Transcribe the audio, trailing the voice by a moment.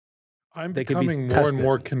I'm they can be becoming more tested. and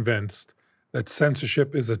more convinced that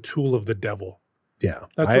censorship is a tool of the devil. Yeah.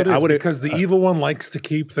 That's what it is, because the evil one likes to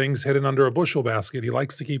keep things hidden under a bushel basket. He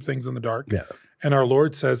likes to keep things in the dark. Yeah. And our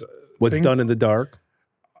Lord says, what's done in the dark,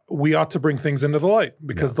 we ought to bring things into the light,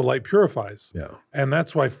 because the light purifies. Yeah. And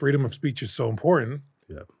that's why freedom of speech is so important.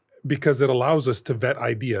 Yeah. Because it allows us to vet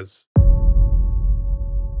ideas.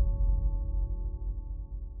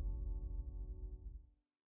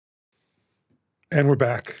 And we're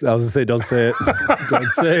back. I was gonna say, don't say it.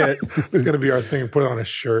 Don't say it. It's gonna be our thing. Put it on a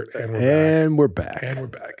shirt, and we're back. And we're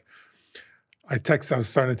back. I was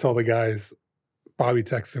starting to tell the guys. Bobby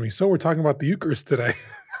texted me, so we're talking about the Eucharist today,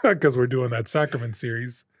 because we're doing that sacrament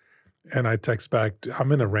series. And I text back,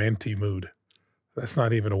 I'm in a ranty mood. That's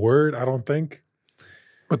not even a word, I don't think.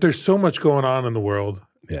 But there's so much going on in the world.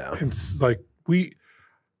 Yeah. It's like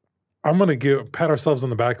I'm gonna pat ourselves on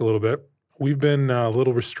the back a little bit. We've been a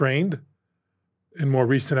little restrained in more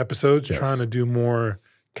recent episodes, trying to do more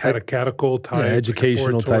catechetical type,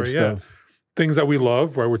 educational type stuff. Things that we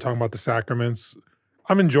love, right? We're talking about the sacraments.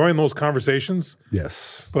 I'm enjoying those conversations.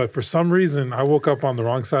 Yes. But for some reason, I woke up on the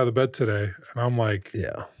wrong side of the bed today, and I'm like...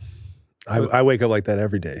 Yeah. I wake up like that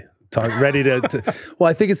every day. Ready to well,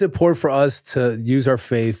 I think it's important for us to use our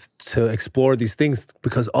faith to explore these things,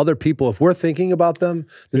 because other people, if we're thinking about them,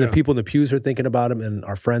 then the people in the pews are thinking about them, and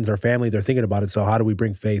our friends, our family, they're thinking about it. So how do we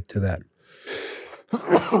bring faith to that?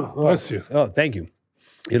 Bless you. Oh, thank you.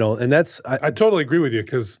 You know, and that's... I totally agree with you,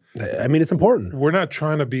 because... I mean, it's important. We're not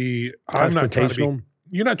trying to be... I'm not trying to be...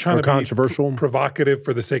 You're not trying to controversial. Be provocative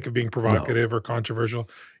for the sake of being provocative or controversial.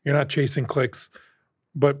 You're not chasing clicks.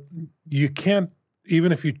 But you can't,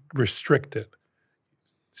 even if you restrict it,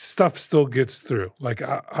 stuff still gets through. Like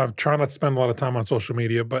I've tried not to spend a lot of time on social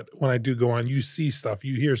media, but when I do go on, you see stuff,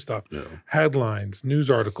 you hear stuff, headlines,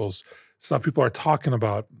 news articles, stuff people are talking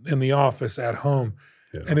about in the office, at home.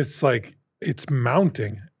 Yeah. And it's like, it's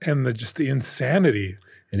mounting, and just the insanity.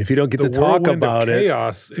 And if you don't get to talk about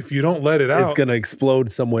chaos, if you don't let it out, it's going to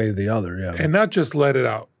explode some way or the other. Yeah. And not just let it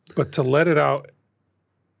out, but to let it out.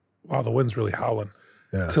 Wow, the wind's really howling.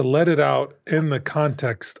 Yeah. To let it out in the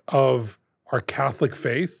context of our Catholic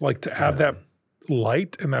faith, like to have that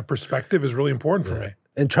light and that perspective is really important for me.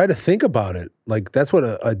 And try to think about it. Like that's what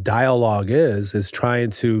a dialogue is trying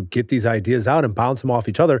to get these ideas out and bounce them off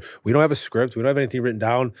each other. We don't have a script. We don't have anything written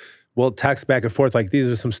down. We'll text back and forth like, these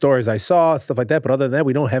are some stories I saw, stuff like that. But other than that,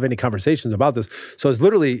 we don't have any conversations about this. So it's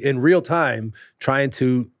literally in real time trying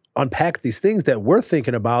to unpack these things that we're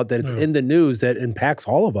thinking about, that it's in the news, that impacts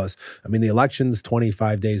all of us. I mean, the election's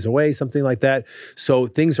 25 days away, something like that. So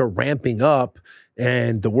things are ramping up,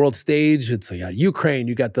 and the world stage, it's, you got Ukraine,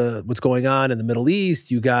 you got what's going on in the Middle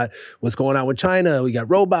East, you got what's going on with China, we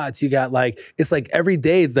got robots, you got it's like every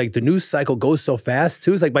day, like the news cycle goes so fast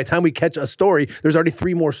too. It's like by the time we catch a story, there's already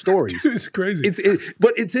 3 more stories. It's crazy.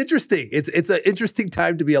 But it's interesting. It's an interesting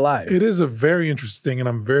time to be alive. It is a very interesting, and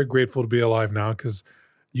I'm very grateful to be alive now, because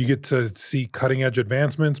you get to see cutting edge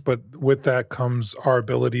advancements, but with that comes our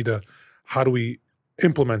ability to, how do we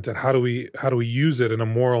implement it? How do we use it in a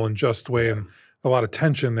moral and just way? And a lot of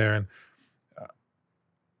tension there. And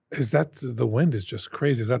is that the wind is just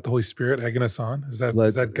crazy? Is that the Holy Spirit egging us on? Is that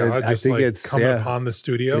God just coming upon the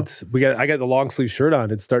studio? I got the long sleeve shirt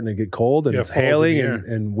on. It's starting to get cold, and it's hailing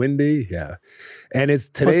and windy. Yeah. And it's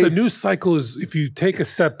today. But the news cycle is, if you take a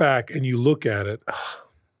step back and you look at it,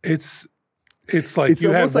 it's like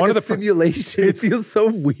you had one of the simulation. It feels so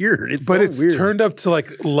weird. It's turned up to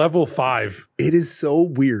like level 5. It is so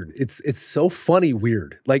weird. It's so funny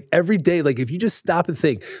weird. Like every day, like if you just stop and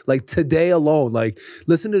think, like today alone, like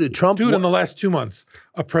listen to the Trump. Dude, in the last 2 months,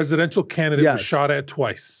 a presidential candidate was shot at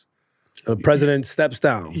twice. A president steps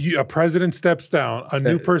down. A president steps down. A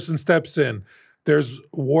new person steps in. There's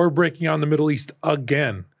war breaking out in the Middle East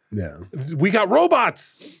again. Yeah, we got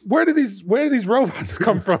robots. Where do these robots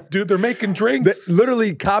come from, dude? They're making drinks. They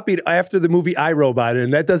literally copied after the movie I, Robot,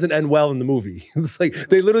 and that doesn't end well in the movie. It's like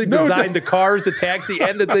they literally designed the cars, the taxi,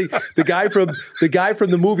 and the guy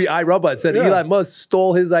from the movie I, Robot said Elon Musk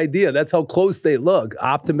stole his idea. That's how close they look.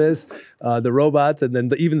 Optimus, the robots, and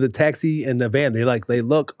then even the taxi and the van. They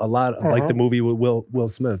look a lot like the movie with Will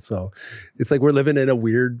Smith. So it's like we're living in a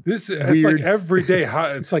weird. It's like every day.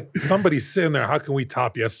 It's like somebody's sitting there. How can we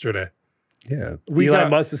top yesterday? Yeah, Elon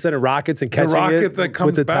Musk is sending rockets and catching the rocket that comes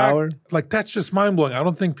with the back, tower. Like that's just mind blowing. I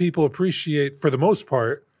don't think people appreciate, for the most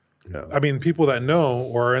part. No. I mean, people that know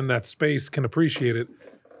or are in that space can appreciate it.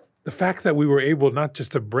 The fact that we were able not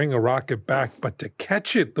just to bring a rocket back, but to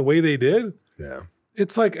catch it the way they did. Yeah,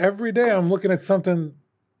 it's like every day I'm looking at something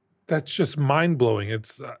that's just mind blowing.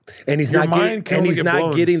 It's and he's your not mind getting, and he's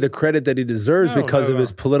not getting the credit that he deserves because of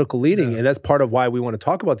his political leaning. And that's part of why we want to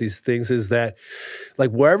talk about these things, is that like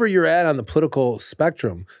wherever you're at on the political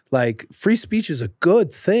spectrum, like free speech is a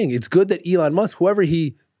good thing. It's good that Elon Musk, whoever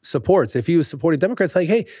he supports, if he was supporting Democrats, like,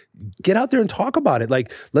 hey, get out there and talk about it.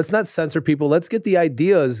 Like, let's not censor people. Let's get the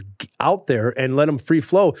ideas out there and let them free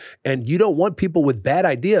flow. And you don't want people with bad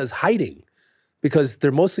ideas hiding, because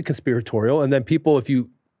they're mostly conspiratorial. And then people, if you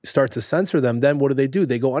start to censor them, then what do?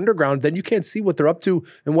 They go underground. Then you can't see what they're up to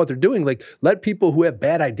and what they're doing. Like, let people who have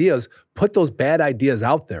bad ideas put those bad ideas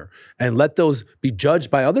out there and let those be judged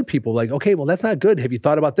by other people. Like, okay, well, that's not good. Have you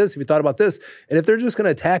thought about this? Have you thought about this? And if they're just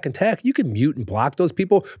going to attack, you can mute and block those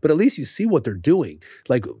people, but at least you see what they're doing.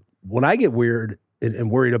 Like, when I get weird and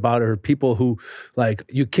worried about are people who, like,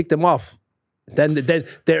 you kick them off, then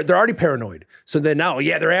they're already paranoid. So then now,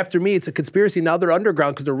 yeah, they're after me. It's a conspiracy. Now they're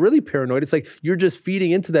underground because they're really paranoid. It's like you're just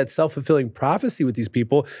feeding into that self-fulfilling prophecy with these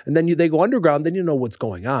people. And then they go underground, then you know what's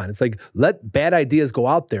going on. It's like, let bad ideas go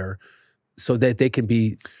out there so that they can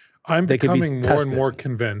be I'm becoming more and more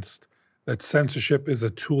convinced that censorship is a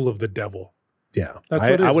tool of the devil. Yeah. That's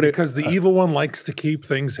what it is, because the evil one likes to keep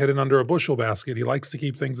things hidden under a bushel basket. He likes to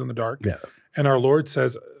keep things in the dark. Yeah. And our Lord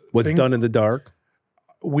says, what's done in the dark,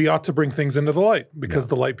 we ought to bring things into the light, because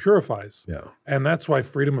the light purifies. Yeah. And that's why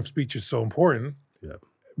freedom of speech is so important,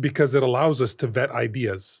 because it allows us to vet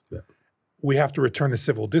ideas. Yeah. We have to return to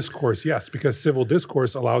civil discourse, yes, because civil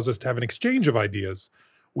discourse allows us to have an exchange of ideas.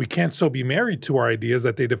 We can't so be married to our ideas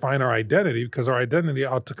that they define our identity, because our identity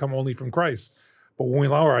ought to come only from Christ. But when we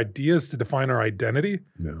allow our ideas to define our identity,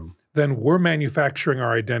 then we're manufacturing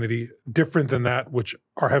our identity different than that which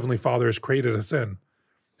our Heavenly Father has created us in.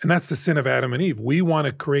 And that's the sin of Adam and Eve. We want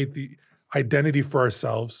to create the identity for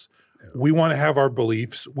ourselves. We want to have our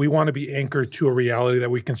beliefs. We want to be anchored to a reality that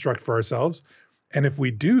we construct for ourselves. And if we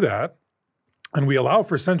do that, and we allow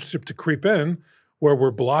for censorship to creep in, where we're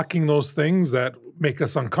blocking those things that make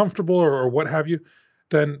us uncomfortable or what have you,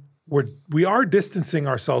 then we are distancing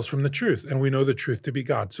ourselves from the truth, and we know the truth to be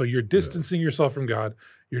God. So you're distancing yourself from God.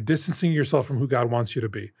 You're distancing yourself from who God wants you to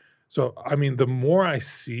be. So, I mean, the more I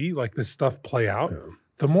see like this stuff play out,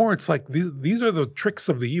 the more it's like these are the tricks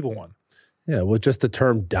of the evil one. Yeah, well, just the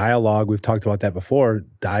term dialogue, we've talked about that before,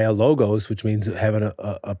 dialogos, which means having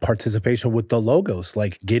a participation with the logos,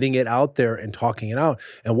 like getting it out there and talking it out.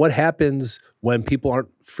 And what happens when people aren't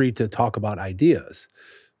free to talk about ideas?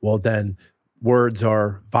 Well, then words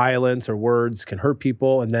are violence, or words can hurt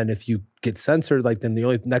people. And then if you get censored, like, then the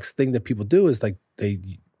only next thing that people do is like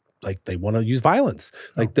they want to use violence.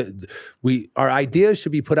 Like our ideas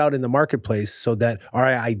should be put out in the marketplace so that our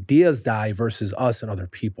ideas die versus us and other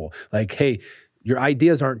people. Like, hey, your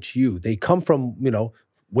ideas aren't you. They come from,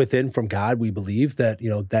 within, from God. We believe that,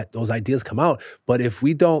 that those ideas come out. But if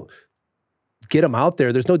we don't get them out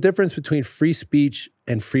there, there's no difference between free speech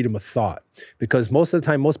and freedom of thought. Because most of the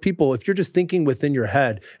time, most people, if you're just thinking within your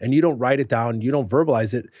head and you don't write it down, you don't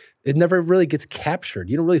verbalize it, it never really gets captured.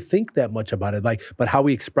 You don't really think that much about it. But how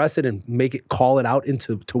we express it and call it out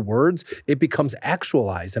into words, it becomes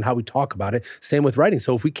actualized in how we talk about it. Same with writing.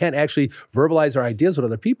 So if we can't actually verbalize our ideas with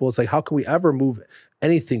other people, it's like, how can we ever move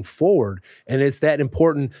anything forward? And it's that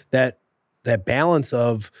important, that balance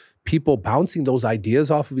of people bouncing those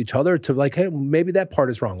ideas off of each other to like, hey, maybe that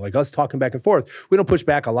part is wrong. Like us talking back and forth. We don't push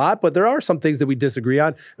back a lot, but there are some things that we disagree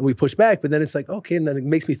on and we push back. But then it's like, okay, and then it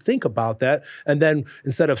makes me think about that. And then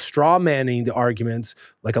instead of straw manning the arguments,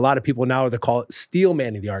 like a lot of people now, they call it steel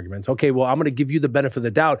manning the arguments. Okay, well, I'm going to give you the benefit of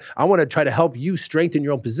the doubt. I want to try to help you strengthen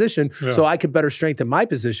your own position so I can better strengthen my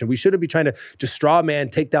position. We shouldn't be trying to just straw man,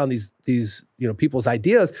 take down these people's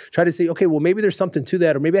ideas, try to say, okay, well, maybe there's something to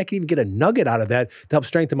that, or maybe I can even get a nugget out of that to help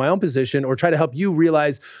strengthen my own position, or try to help you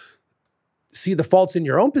see the faults in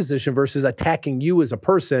your own position versus attacking you as a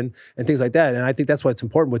person and things like that. And I think that's why it's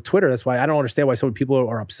important with Twitter. That's why I don't understand why so many people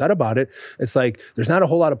are upset about it. It's like, there's not a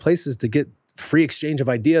whole lot of places to get free exchange of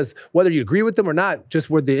ideas, whether you agree with them or not, just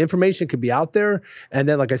where the information could be out there. And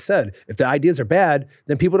then, like I said, if the ideas are bad,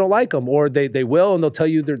 then people don't like them, or they will, and they'll tell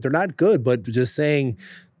you they're not good. But just saying,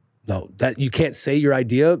 no, that you can't say your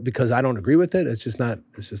idea because I don't agree with it, it's just not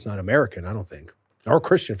American, I don't think. Or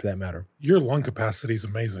Christian, for that matter. Your lung capacity is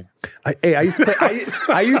amazing. I used to play.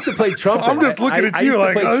 I used to play trumpet. I'm just looking at you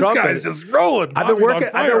like, oh, this guy's just rolling. I've been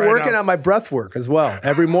working on my breath work as well.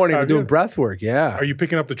 Every morning we're doing breath work. Yeah. Are you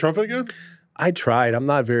picking up the trumpet again? I tried. I'm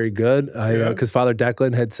not very good. Because Father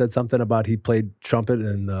Declan had said something about he played trumpet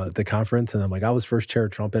in the conference, and I'm like, I was first chair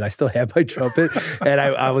trumpet. I still have my trumpet, and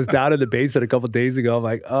I was down in the basement a couple of days ago. I'm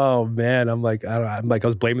like, oh man. I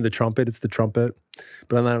was blaming the trumpet. It's the trumpet.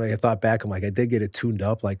 But then I thought back, I'm like, I did get it tuned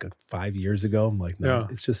up like 5 years ago. I'm like, no,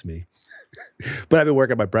 it's just me. But I've been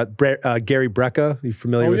working on my breath. Gary Brecka, you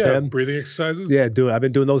familiar with him? Breathing exercises? Yeah, I've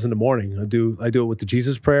been doing those in the morning. I do it with the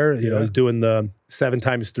Jesus prayer, you know, doing the 7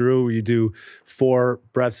 times through, where you do 4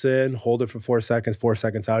 breaths in, hold it for 4 seconds, 4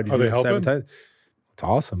 seconds out. You do that 7 times. It's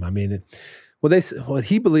awesome. I mean, what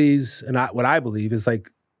he believes and what I believe is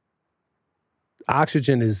like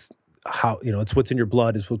oxygen is how, you know, it's what's in your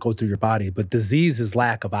blood is what goes through your body. But disease is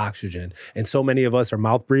lack of oxygen. And so many of us are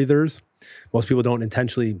mouth breathers. Most people don't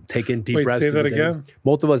intentionally take in deep breaths. Say that again?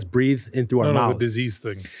 Most of us breathe in through our mouth. The disease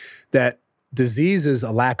thing. That disease is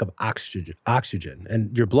a lack of oxygen,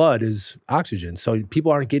 and your blood is oxygen. So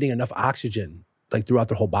people aren't getting enough oxygen like throughout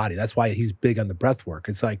their whole body. That's why he's big on the breath work.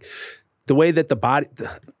 It's like the way that the body,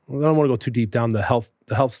 I don't want to go too deep down the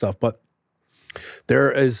health stuff, but there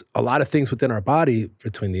is a lot of things within our body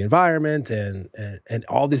between the environment and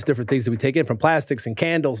all these different things that we take in from plastics and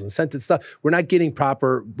candles and scented stuff. We're not getting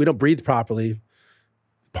we don't breathe properly,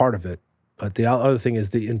 part of it. But the other thing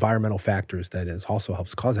is the environmental factors that also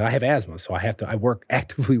helps cause it. I have asthma, so I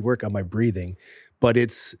actively work on my breathing. But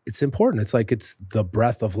it's important. It's like it's the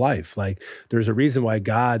breath of life. Like there's a reason why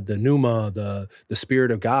God, the pneuma, the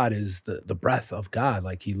spirit of God is the breath of God.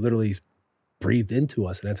 Like he literally breathed into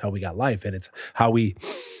us, and that's how we got life. And it's how we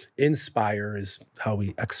inspire is how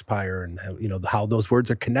we expire, and how, you know, how those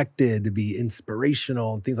words are connected to be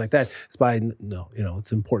inspirational and things like that. It's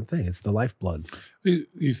it's an important thing. It's the lifeblood.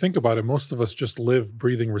 You think about it, most of us just live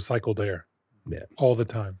breathing recycled air all the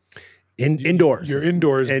time. Indoors. You're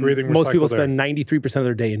indoors and breathing recycled air. Most people spend 93% of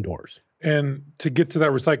their day indoors. And to get to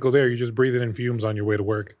that recycled air, you're just breathing in fumes on your way to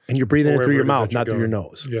work. And you're breathing it through your mouth, not through your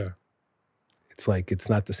nose. Yeah. It's like, it's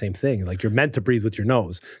not the same thing. Like you're meant to breathe with your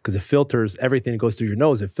nose because it filters everything that goes through your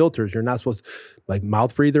nose. It filters. You're not supposed to, like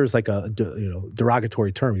mouth breather is like a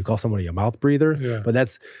derogatory term. You call somebody a mouth breather, but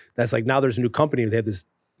that's like now there's a new company. They have this.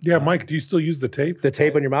 Yeah, Mike, do you still use the tape? The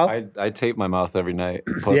tape on your mouth? I tape my mouth every night,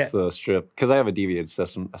 plus the strip, because I have a deviated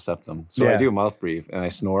septum. So I do mouth breathe and I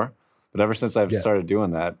snore. But ever since I've started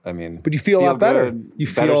doing that, I mean, but you feel a lot better. You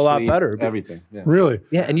feel a lot better. Everything. Yeah. Really?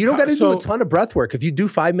 Yeah, and you don't got to do a ton of breath work. If you do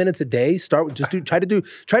 5 minutes a day, try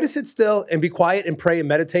to sit still and be quiet and pray and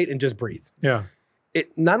meditate and just breathe. Yeah. I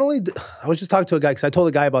was just talking to a guy because I told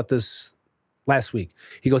a guy about this last week.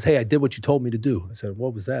 He goes, "Hey, I did what you told me to do." I said,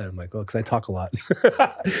 "What was that?" I'm like, "Oh, because I talk a lot."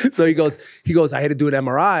 So he goes, "I had to do an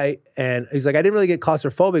MRI," and he's like, "I didn't really get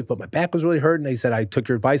claustrophobic, but my back was really hurting." He said, "I took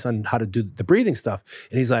your advice on how to do the breathing stuff,"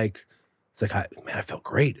 and he's like, "Man, I felt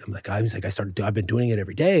great." I've been doing it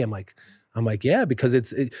every day. I'm like, yeah, because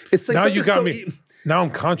it's like now you got me. Now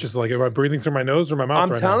I'm conscious. Like, am I breathing through my nose or my mouth?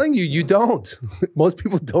 I'm telling you, you don't. Most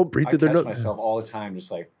people don't breathe through their nose. I catch myself all the time,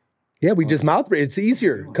 just like. Yeah, we just mouth breathe. It's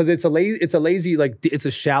easier because it's a lazy, like it's a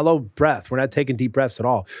shallow breath. We're not taking deep breaths at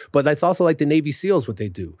all. But that's also like the Navy SEALs, what they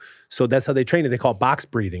do. So that's how they train it. They call it box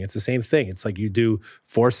breathing. It's the same thing. It's like you do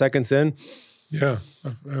 4 seconds in. Yeah.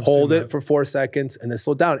 I've hold it for 4 seconds and then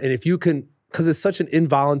slow down. And if you can, because it's such an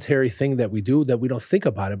involuntary thing that we do that we don't think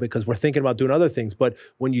about it because we're thinking about doing other things. But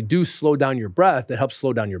when you do slow down your breath, it helps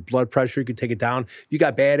slow down your blood pressure. You can take it down. If you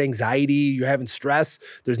got bad anxiety, you're having stress,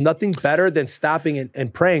 there's nothing better than stopping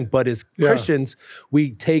and praying. But as Christians,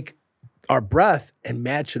 we take our breath and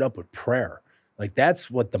match it up with prayer. Like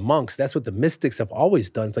that's what the mystics have always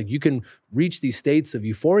done. It's like you can reach these states of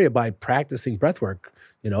euphoria by practicing breath work.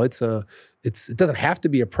 You know, it doesn't have to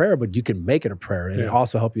be a prayer, but you can make it a prayer and it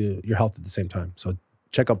also help your health at the same time. So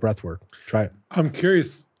check out breath work. Try it. I'm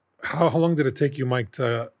curious, how long did it take you, Mike,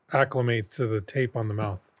 to acclimate to the tape on the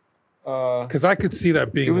mouth? Because I could see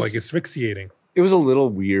that being like asphyxiating. It was a little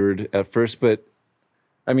weird at first, but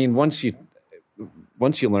I mean, once you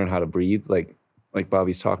learn how to breathe, like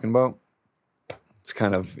Bobby's talking about, it's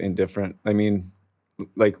kind of indifferent. I mean,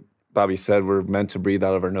 like Bobby said, we're meant to breathe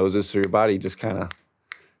out of our noses, so your body just kind of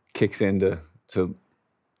kicks into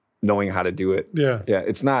knowing how to do it. Yeah. Yeah,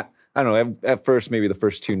 it's not, I don't know, at first, maybe the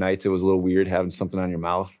first 2 nights, it was a little weird having something on your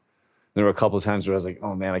mouth. There were a couple of times where I was like,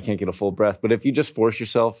 oh man, I can't get a full breath. But if you just force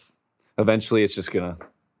yourself, eventually it's just gonna,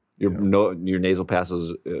 your nasal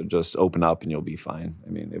passages just open up and you'll be fine.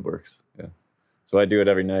 I mean, it works. Yeah. So I do it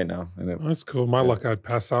every night now. And that's cool. My luck, I'd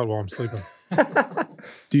pass out while I'm sleeping.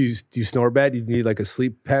 Do you snore bad? Do you need like a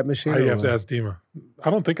sleep pad machine? I have to ask Dima. I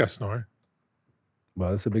don't think I snore. Well,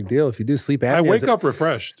 that's a big deal. If you do sleep apnea, I wake up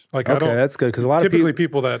refreshed. Like okay, that's good because a lot of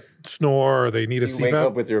people that snore, or they need a CPAP. You wake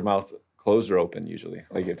up with your mouth closed or open usually.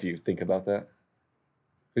 Like if you think about that,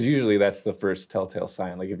 because usually that's the first telltale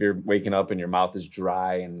sign. Like if you're waking up and your mouth is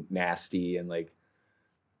dry and nasty, and like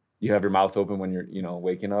you have your mouth open when you're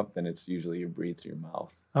waking up, then it's usually you breathe through your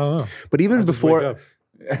mouth. I don't know. But even before.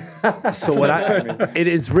 So it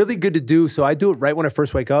is really good to do. So I do it right when I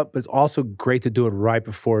first wake up, but it's also great to do it right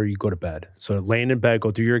before you go to bed. So laying in bed,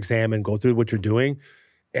 go through your exam and go through what you're doing,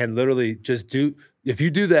 and literally just do. If you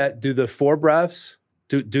do that, do the 4 breaths.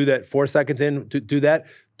 Do that 4 seconds in. Do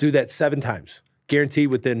that 7 times.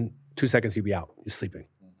 Guaranteed within 2 seconds you'll be out. You're sleeping.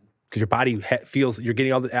 Because your body feels you're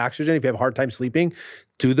getting all the oxygen. If you have a hard time sleeping,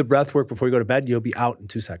 do the breath work before you go to bed. You'll be out in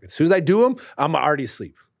 2 seconds. As soon as I do them, I'm already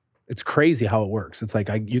asleep. It's crazy how it works. It's like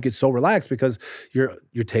you get so relaxed because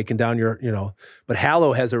you're taking down your, But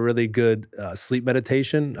Hallow has a really good sleep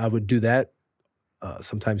meditation. I would do that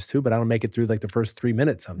sometimes too, but I don't make it through like the first 3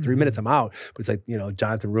 minutes. 3 minutes, I'm out. But it's like,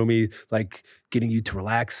 Jonathan Rumi, like getting you to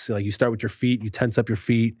relax. Like you start with your feet, you tense up your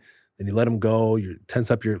feet. Then you let them go. You tense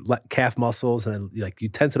up your calf muscles, and then you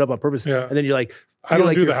tense it up on purpose. Yeah. And then you're like, I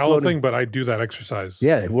don't do the Hallow thing, but I do that exercise.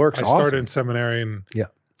 Yeah, it works. I started in seminary, and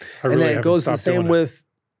and then it goes the same with,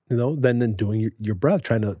 then doing your breath,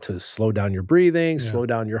 trying to slow down your breathing, slow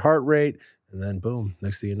down your heart rate, and then boom,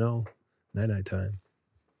 next thing you know, night time.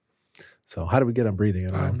 So how do we get on breathing?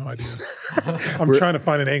 I have no idea. I'm trying to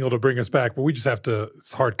find an angle to bring us back, but we just have to.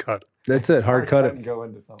 It's hard cut. That's it. Hard cut it. And go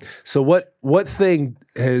into something. So what thing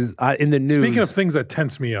has in the news? Speaking of things that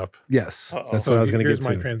tense me up. Yes, that's what I was going to get to.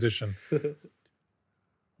 Here's my transition.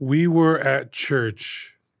 We were at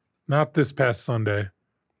church, not this past Sunday,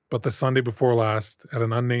 but the Sunday before last, at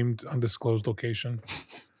an unnamed, undisclosed location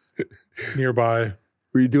nearby.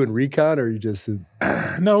 Were you doing recon, or you just?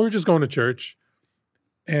 No, we were just going to church,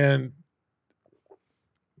 and.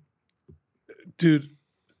 Dude,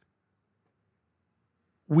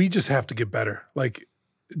 we just have to get better. Like,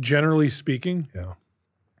 generally speaking,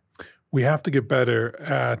 we have to get better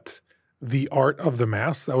at the art of the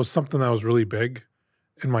Mass. That was something that was really big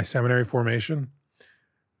in my seminary formation.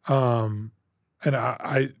 And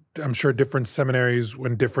I'm sure different seminaries,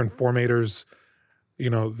 when different formators,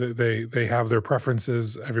 they have their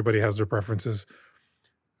preferences. Everybody has their preferences.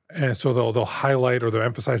 And so they'll highlight or they'll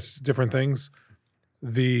emphasize different things.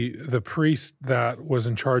 The priest that was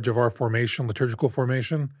in charge of our formation, liturgical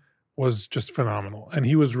formation, was just phenomenal. And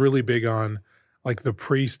he was really big on like the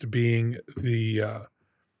priest being the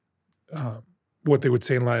what they would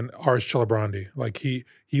say in Latin, ars celebrandi. Like he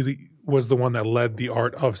was the one that led the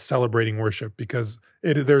art of celebrating worship, because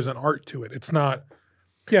there's an art to it. It's not,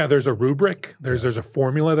 there's a rubric, there's a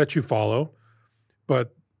formula that you follow,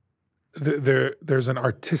 but there's an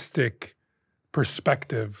artistic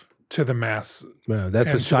perspective to the Mass. Well, that's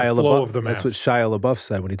what Shia LaBeouf. That's what Shia LaBeouf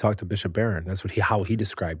said when he talked to Bishop Barron. That's how he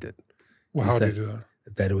described it. Well, how did he do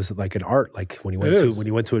that? That it was like an art, like when he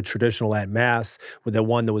went to a traditional Latin Mass, with the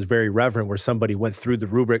one that was very reverent, where somebody went through the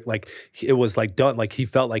rubric, like it was like done, like he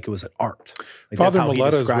felt like it was an art. Like Father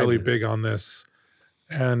Maletta is really big on this,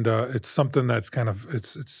 and it's something that's kind of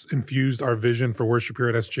it's infused our vision for worship here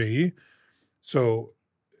at SJE. So.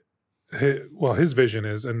 His vision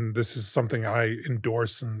is, and this is something I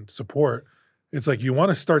endorse and support, it's like you want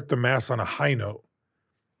to start the Mass on a high note,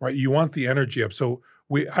 right? You want the energy up. So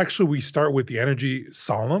we start with the energy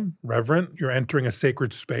solemn, reverent. You're entering a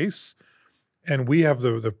sacred space. And we have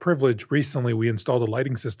the privilege, recently we installed a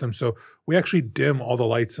lighting system. So we actually dim all the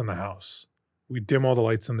lights in the house. We dim all the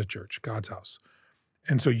lights in the church, God's house.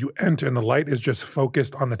 And so you enter, and the light is just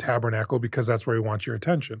focused on the tabernacle, because that's where we want your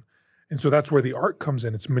attention. And so that's where the art comes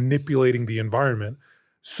in. It's manipulating the environment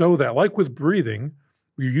so that, like with breathing,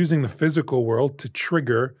 you're using the physical world to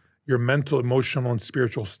trigger your mental, emotional, and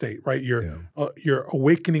spiritual state, right? You're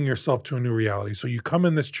awakening yourself to a new reality. So you come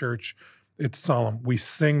in this church, it's solemn. We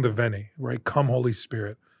sing the Veni, right? Come, Holy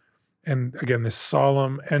Spirit. And again, this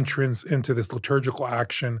solemn entrance into this liturgical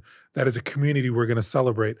action that as a community we're going to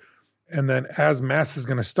celebrate. And then as Mass is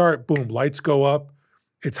going to start, boom, lights go up.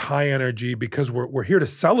 It's high energy, because we're here to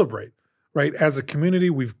celebrate. Right? As a community,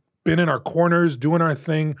 we've been in our corners doing our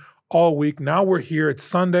thing all week. Now we're here. It's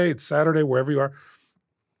Sunday, it's Saturday, wherever you are.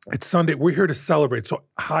 It's Sunday. We're here to celebrate. So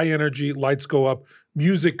high energy, lights go up,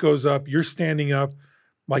 music goes up, you're standing up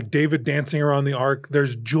like David dancing around the ark.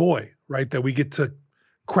 There's joy, right? That we get to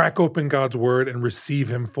crack open God's word and receive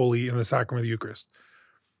him fully in the sacrament of the Eucharist.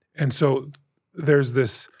 And so there's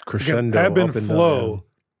this crescendo, ebb and flow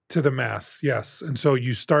to the Mass, yes. And so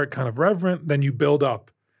you start kind of reverent, then you build up.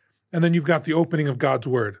 And then you've got the opening of God's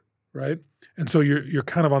word, right? And so you're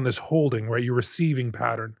kind of on this holding, right? You're receiving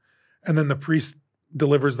pattern. And then the priest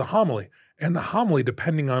delivers the homily. And the homily,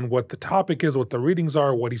 depending on what the topic is, what the readings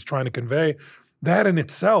are, what he's trying to convey, that in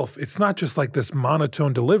itself, it's not just like this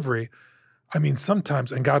monotone delivery. I mean,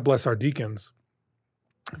 sometimes, and God bless our deacons,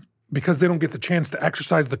 because they don't get the chance to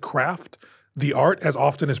exercise the craft, the art, as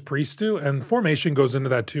often as priests do, and formation goes into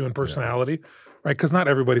that too, and personality. right? Because not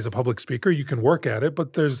everybody's a public speaker. You can work at it,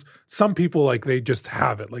 but there's some people like they just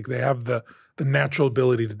have it. Like they have the natural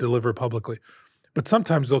ability to deliver publicly. But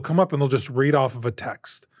sometimes they'll come up and they'll just read off of a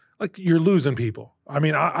text. Like you're losing people. I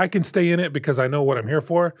mean, I can stay in it because I know what I'm here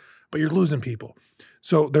for, but you're losing people.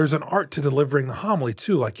 So there's an art to delivering the homily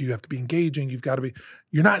too. Like you have to be engaging. You've got to be,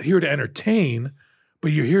 you're not here to entertain,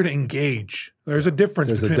 but you're here to engage. There's a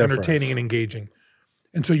difference between entertaining and engaging.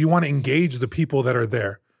 And so you want to engage the people that are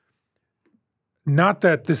there. Not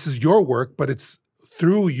that this is your work, but it's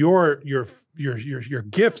through your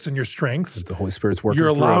gifts and your strengths. The Holy Spirit's working. You're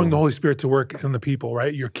allowing the Holy Spirit to work in the people,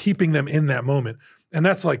 right? You're keeping them in that moment. And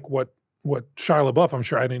that's like what Shia LaBeouf, I'm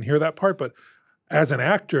sure I didn't hear that part, but as an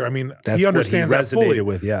actor, I mean, he understands that fully.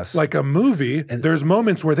 With, yes. Like a movie, and there's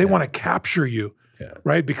moments where they want to capture you,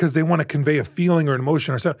 right? Because they want to convey a feeling or an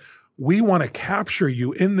emotion or something. We want to capture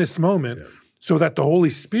you in this moment so that the Holy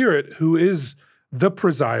Spirit, who is the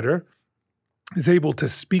presider, is able to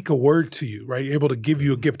speak a word to you, right? Able to give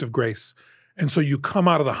you a gift of grace. And so you come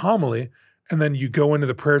out of the homily and then you go into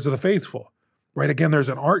the prayers of the faithful, right? Again, there's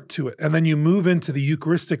an art to it. And then you move into the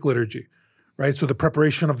Eucharistic liturgy, right? So the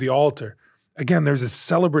preparation of the altar. Again, there's a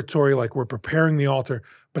celebratory, like we're preparing the altar,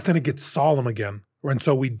 but then it gets solemn again. And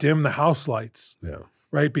so we dim the house lights,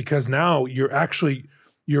 right? Because now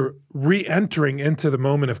you're re-entering into the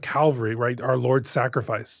moment of Calvary, right? Our Lord's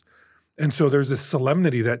sacrifice. And so there's this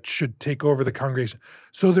solemnity that should take over the congregation.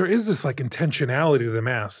 So there is this like intentionality to the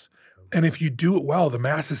Mass. And if you do it well, the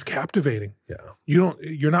Mass is captivating.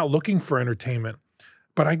 You're not looking for entertainment.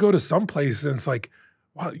 But I go to some places and it's like,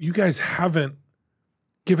 wow, you guys haven't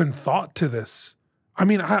given thought to this. I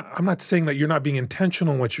mean, I'm not saying that you're not being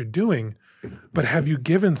intentional in what you're doing, but have you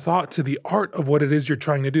given thought to the art of what it is you're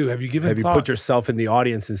trying to do? Have you put yourself in the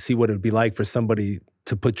audience and see what it would be like for somebody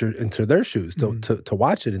to put into their shoes, to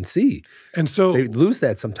watch it and see? And so they lose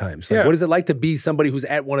that sometimes. Like, what is it like to be somebody who's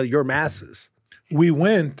at one of your masses? We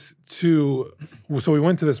went to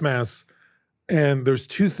this Mass, and there's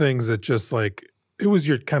two things that just like, it was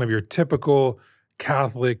your kind of your typical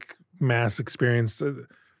Catholic Mass experience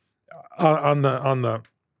on the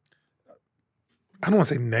I don't want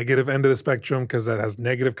to say negative end of the spectrum because that has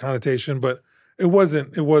negative connotation, but it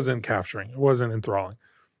wasn't capturing. It wasn't enthralling.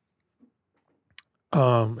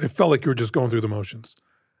 It felt like you were just going through the motions.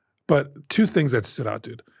 But two things that stood out,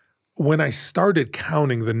 dude. When I started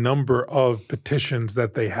counting the number of petitions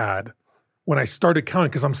that they had, when I started counting,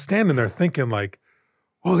 because I'm standing there thinking like,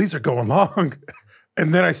 oh, these are going long.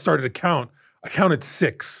 And then I started to count. I counted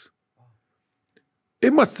 6.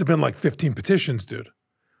 It must have been like 15 petitions, dude.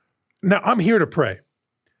 Now, I'm here to pray,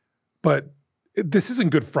 but this isn't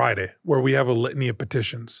Good Friday where we have a litany of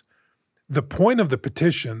petitions. The point of the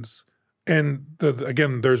petitions, and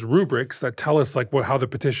again, there's rubrics that tell us like how the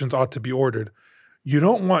petitions ought to be ordered. You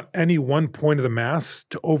don't want any one point of the Mass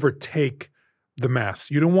to overtake the Mass.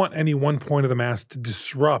 You don't want any one point of the Mass to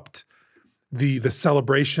disrupt the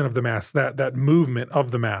celebration of the Mass, that movement of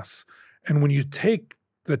the Mass. And when you take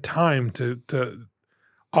the time to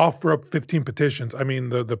offer up 15 petitions. I mean,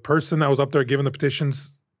 the person that was up there giving the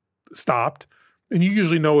petitions stopped. And you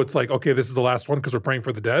usually know it's like, okay, this is the last one because we're praying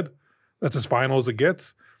for the dead. That's as final as it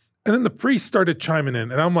gets. And then the priest started chiming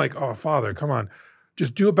in. And I'm like, oh, Father, come on.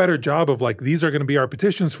 Just do a better job of like, these are going to be our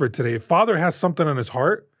petitions for today. If Father has something on his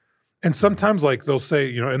heart, and sometimes like they'll say,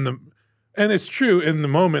 you know, and it's true, in the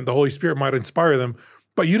moment, the Holy Spirit might inspire them,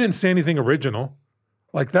 but you didn't say anything original.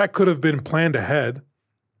 Like that could have been planned ahead.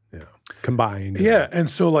 Combined. Yeah. And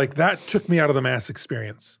so like that took me out of the Mass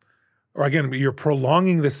experience. Or again, you're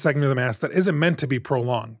prolonging this segment of the Mass that isn't meant to be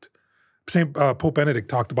prolonged. Pope Benedict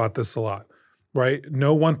talked about this a lot, right?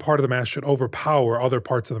 No one part of the Mass should overpower other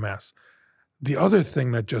parts of the Mass. The other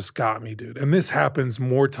thing that just got me, dude, and this happens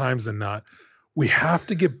more times than not, we have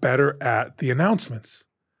to get better at the announcements,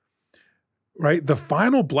 right? The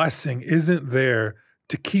final blessing isn't there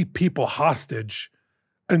to keep people hostage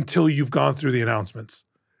until you've gone through the announcements.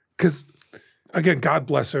 Because, again, God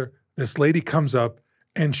bless her, this lady comes up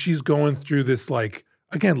and she's going through this, like,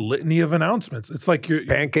 again, litany of announcements. It's like you're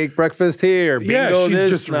pancake breakfast here. Bingo she's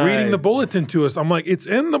this just night. Reading the bulletin to us. I'm like, it's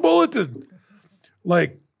in the bulletin.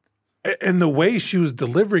 Like, and the way she was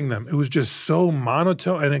delivering them, it was just so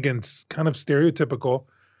monotone and, again, kind of stereotypical.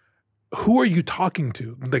 Who are you talking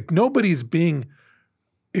to? Like, nobody's being,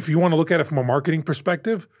 if you want to look at it from a marketing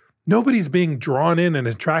perspective, nobody's being drawn in and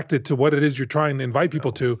attracted to what it is you're trying to invite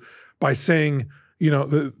people to by saying, you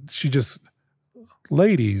know, she just,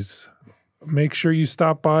 ladies, make sure you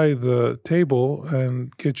stop by the table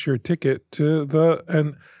and get your ticket to the,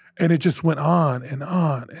 and it just went on and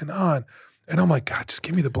on and on. And I'm like, God, just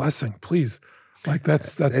give me the blessing, please. Like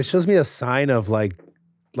it shows me a sign of like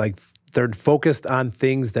they're focused on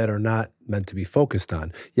things that are not meant to be focused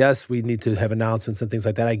on. Yes, we need to have announcements and things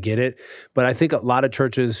like that. I get it. But I think a lot of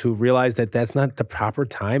churches who realize that that's not the proper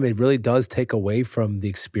time, it really does take away from the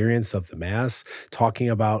experience of the Mass, talking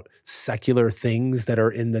about secular things that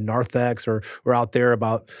are in the narthex or out there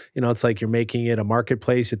about, it's like you're making it a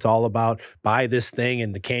marketplace. It's all about buy this thing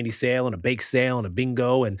and the candy sale and a bake sale and a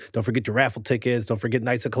bingo and don't forget your raffle tickets. Don't forget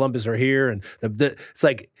Knights of Columbus are here. And it's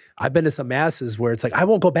like, I've been to some Masses where it's like, I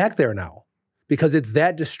won't go back there now. Because it's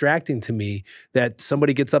that distracting to me that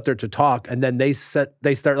somebody gets up there to talk and then they start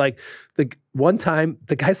one time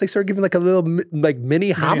the guys started giving like a little like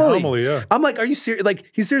mini homily. Yeah. I'm like, are you serious? Like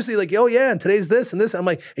he's seriously like, oh yeah, and today's this and this. I'm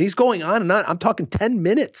like, and he's going on and on. I'm talking 10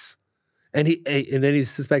 minutes, and then he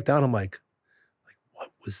sits back down. I'm like, what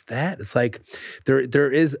was that? It's like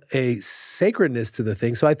there is a sacredness to the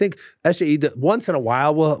thing. So I think SJE once in a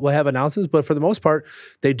while we'll have announcements, but for the most part,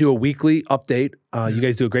 they do a weekly update. You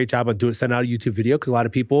guys do a great job on sending out a YouTube video because a lot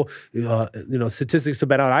of people, statistics have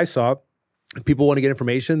been out. I saw people want to get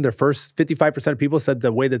information. Their first 55% of people said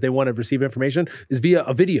the way that they want to receive information is via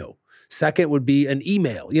a video. Second would be an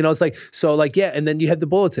email. It's like, so like, yeah. And then you have the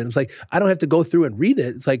bulletin. It's like, I don't have to go through and read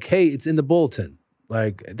it. It's like, hey, it's in the bulletin.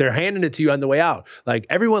 Like they're handing it to you on the way out. Like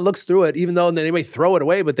everyone looks through it, even though they may throw it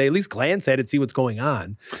away, but they at least glance at it, see what's going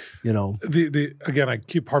on. Again, I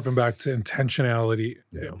keep harping back to intentionality,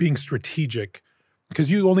 being strategic, because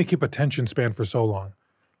you only keep attention span for so long.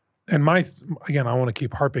 And I want to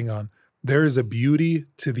keep harping on, there is a beauty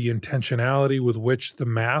to the intentionality with which the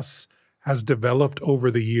Mass has developed over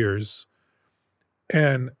the years.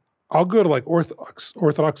 And I'll go to like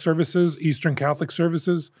Orthodox services, Eastern Catholic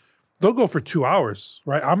services. They'll go for 2 hours,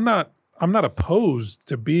 right? I'm not opposed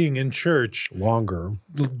to being in church longer,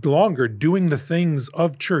 doing the things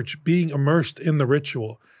of church, being immersed in the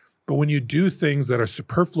ritual. But when you do things that are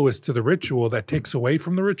superfluous to the ritual, that takes away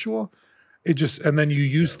from the ritual, and then you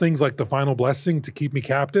use things like the final blessing to keep me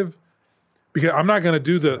captive. Because I'm not going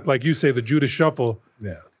to do like you say, the Judas shuffle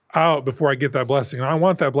out before I get that blessing. And I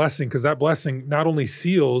want that blessing because that blessing not only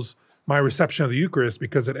seals my reception of the Eucharist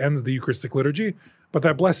because it ends the Eucharistic liturgy, but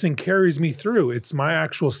that blessing carries me through. It's my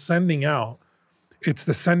actual sending out. It's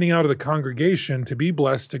the sending out of the congregation to be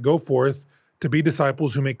blessed, to go forth, to be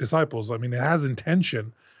disciples who make disciples. I mean, it has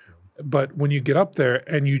intention. But when you get up there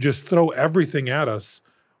and you just throw everything at us,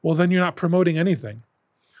 well, then you're not promoting anything.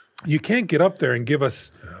 You can't get up there and give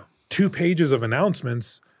us 2 pages of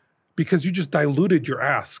announcements because you just diluted your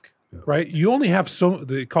ask, right? You only have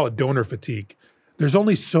they call it donor fatigue. There's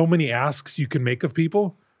only so many asks you can make of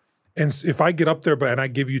people. And if I get up there and I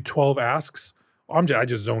give you 12 asks, I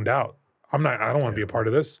just zoned out. I don't want to be a part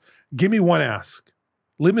of this. Give me one ask.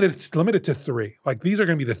 Limit it to 3. Like these are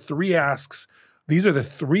going to be the 3 asks. These are the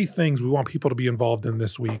 3 things we want people to be involved in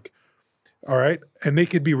this week. All right. And they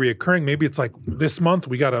could be reoccurring. Maybe it's like this month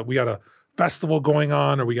we got a festival going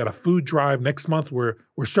on, or we got a food drive. Next month we're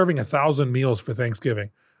serving 1,000 meals for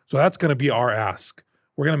Thanksgiving. So that's going to be our ask.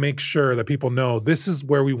 We're going to make sure that people know this is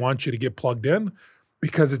where we want you to get plugged in,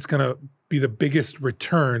 because it's going to be the biggest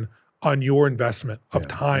return on your investment of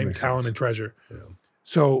time, talent, and treasure. Yeah.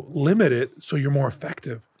 So limit it so you're more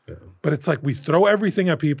effective. Yeah. But it's like we throw everything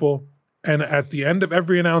at people, and at the end of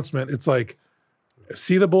every announcement, it's like,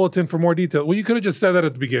 see the bulletin for more detail. Well, you could have just said that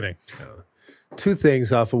at the beginning. Yeah. 2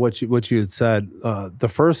 things off of what you had said. The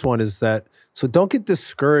first one is that, so don't get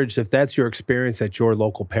discouraged if that's your experience at your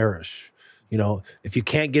local parish. If you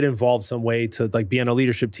can't get involved some way to like be on a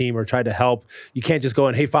leadership team or try to help, you can't just go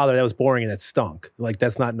and, hey, Father, that was boring and that stunk. Like,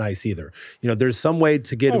 that's not nice either. There's some way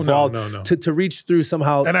to get involved, no. To reach through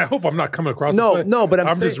somehow. And I hope I'm not coming across this way. No, but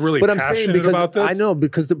I'm just really passionate about this. I know,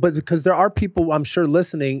 because there are people I'm sure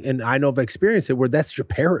listening, and I know I've experienced it, where that's your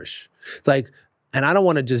parish. It's like, and I don't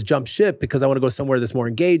want to just jump ship because I want to go somewhere that's more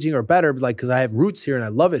engaging or better, like, because I have roots here and I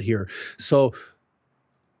love it here. So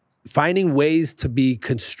finding ways to be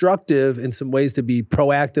constructive and some ways to be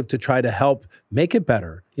proactive to try to help make it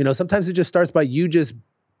better. Sometimes it just starts by you just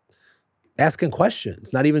asking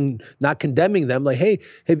questions, not condemning them. Like, hey,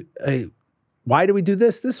 why do we do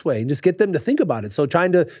this way? And just get them to think about it. So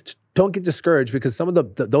don't get discouraged, because some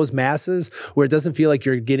of those masses where it doesn't feel like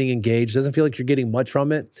you're getting engaged, doesn't feel like you're getting much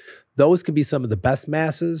from it, those can be some of the best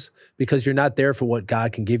masses, because you're not there for what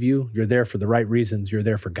God can give you. You're there for the right reasons. You're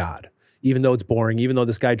there for God. Even though it's boring, even though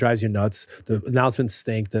this guy drives you nuts, the announcements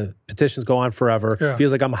stink, the petitions go on forever,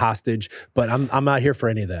 feels like I'm a hostage, but I'm not here for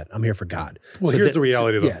any of that. I'm here for God. Well, here's the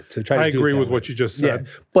reality, though. I agree with what you just said.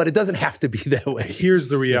 Yeah, but it doesn't have to be that way. Here's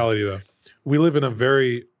the reality, though. We live in a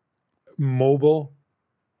very mobile,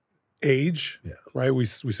 age, right? We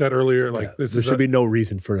said earlier, like there should be no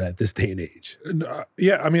reason for that this day and age.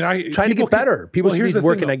 I mean, trying to get better. People should be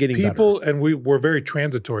working on getting better. And we're very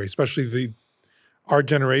transitory, especially our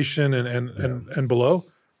generation and below.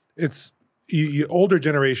 It's older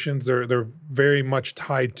generations. They're very much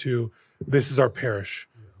tied to this is our parish,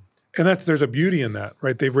 and there's a beauty in that,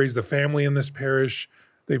 right? They've raised a family in this parish.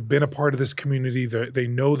 They've been a part of this community. They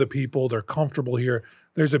know the people. They're comfortable here.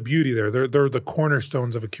 There's a beauty there. They're the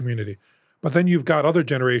cornerstones of a community. But then you've got other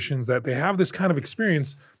generations that they have this kind of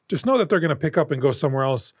experience. Just know that they're going to pick up and go somewhere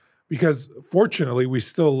else because, fortunately, we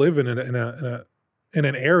still live in an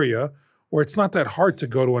area where it's not that hard to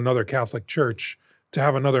go to another Catholic church to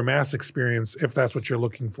have another mass experience if that's what you're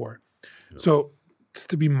looking for. Yeah. So it's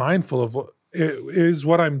to be mindful of is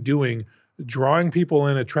what I'm doing drawing people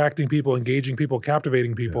in, attracting people, engaging people,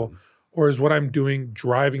 captivating people, or is what I'm doing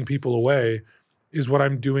driving people away? Is what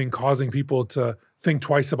I'm doing causing people to think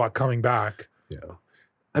twice about coming back? Yeah.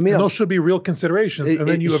 I mean, and those should be real considerations. And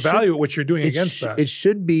then you evaluate what you're doing against that. It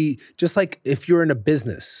should be just like if you're in a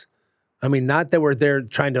business. I mean, not that we're there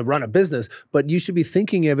trying to run a business, but you should be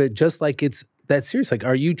thinking of it just like it's that serious. Like,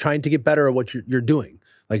 are you trying to get better at what you're doing?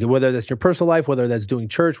 Like, whether that's your personal life, whether that's doing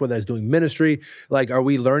church, whether that's doing ministry, like, are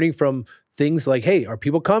we learning from things like, hey, are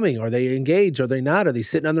people coming? Are they engaged? Are they not? Are they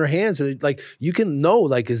sitting on their hands? Are they, like, you can know,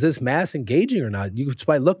 like, is this mass engaging or not? You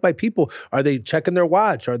can look by people. Are they checking their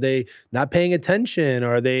watch? Are they not paying attention?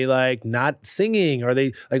 Are they, like, not singing? Are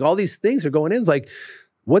they, like, all these things are going in. It's like,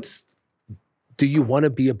 do you want to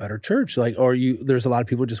be a better church? Like, or there's a lot of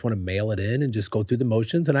people just want to mail it in and just go through the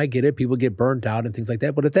motions. And I get it. People get burnt out and things like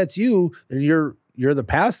that. But if that's you and you're the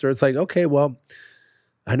pastor, it's like, okay, well,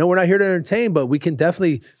 I know we're not here to entertain, but we can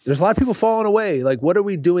definitely, there's a lot of people falling away. Like, what are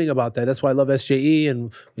we doing about that? That's why I love SJE.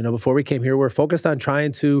 And, before we came here, we're focused on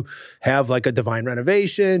trying to have like a divine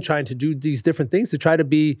renovation, trying to do these different things to try to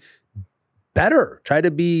be better, try to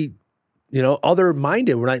be,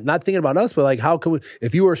 other-minded. We're not thinking about us, but like, how can we,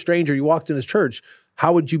 if you were a stranger, you walked in this church,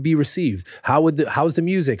 how would you be received? How's the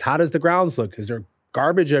music? How does the grounds look? Is there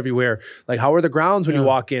garbage everywhere? Like, how are the grounds when you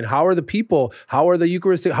walk in? How are the people? How are the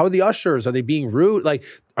Eucharistic? How are the ushers? Are they being rude? Like,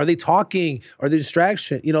 are they talking? Are they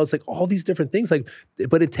distraction? It's like all these different things. Like,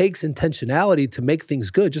 but it takes intentionality to make things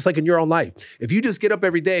good, just like in your own life. If you just get up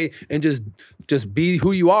every day and just be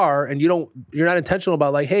who you are, and you're not intentional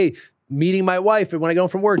about like, hey, meeting my wife when I go home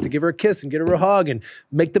from work to give her a kiss and get her a hug and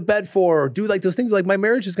make the bed for her, or do like those things, like my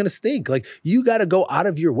marriage is going to stink. Like, you got to go out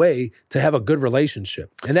of your way to have a good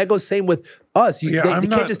relationship. And that goes same with us. They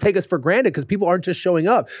can't just take us for granted because people aren't just showing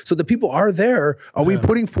up. So the people are there. Are we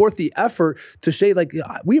putting forth the effort to say, like,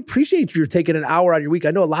 we appreciate you taking an hour out of your week.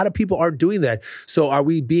 I know a lot of people aren't doing that. So are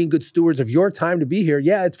we being good stewards of your time to be here?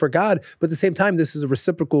 Yeah, it's for God. But at the same time, this is a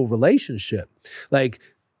reciprocal relationship.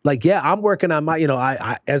 Like, yeah, I'm working on my,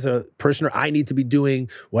 I as a parishioner, I need to be doing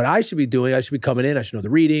what I should be doing. I should be coming in. I should know the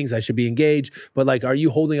readings. I should be engaged. But like, are you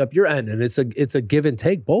holding up your end? And it's a give and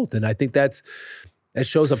take both. And I think that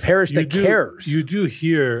shows a parish that cares. You do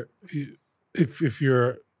hear, if this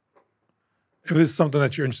is something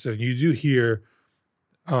that you're interested in, you do hear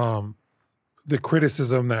the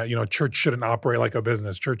criticism that, church shouldn't operate like a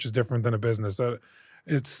business. Church is different than a business.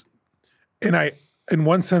 In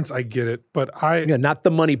one sense, I get it, but not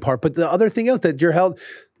the money part, but the other thing else that you're held.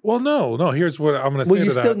 Well, no. Here's what I'm going to say. Well,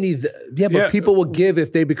 you still need, but people will give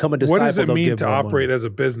if they become a disciple. What does it mean to operate as a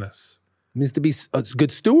business? It means to be a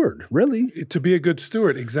good steward, really. To be a good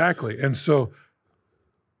steward, exactly. And so,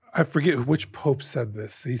 I forget which pope said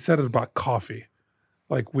this. He said it about coffee,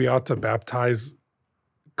 like we ought to baptize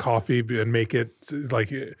coffee and make it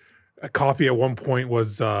like coffee. At one point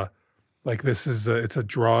was. Like, this is it's a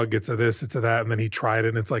drug, it's a this, it's a that, and then he tried it,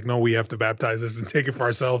 and it's like, no, we have to baptize this and take it for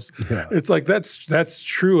ourselves. Yeah. It's like that's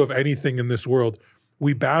true of anything in this world.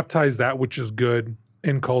 We baptize that which is good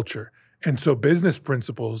in culture. And so business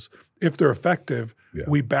principles, if they're effective,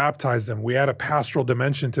 we baptize them. We add a pastoral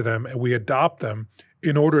dimension to them, and we adopt them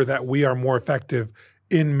in order that we are more effective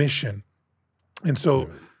in mission. And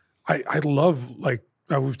so I love, like,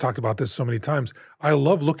 we've talked about this so many times. I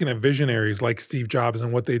love looking at visionaries like Steve Jobs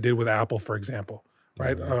and what they did with Apple, for example,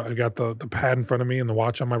 right? I got the pad in front of me and the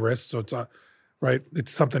watch on my wrist, so it's right.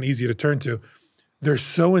 It's something easy to turn to. They're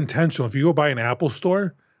so intentional. If you go by an Apple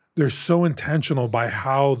store, they're so intentional by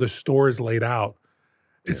how the store is laid out.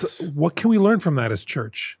 What can we learn from that as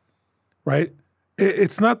church, right?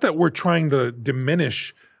 It's not that we're trying to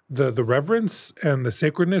diminish the reverence and the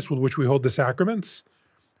sacredness with which we hold the sacraments.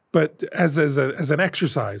 But as an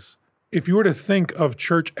exercise, if you were to think of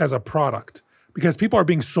church as a product, because people are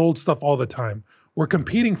being sold stuff all the time, we're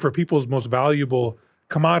competing for people's most valuable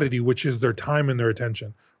commodity, which is their time and their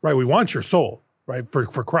attention, right? We want your soul. right? For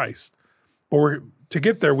Christ. But to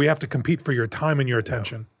get there, we have to compete for your time and your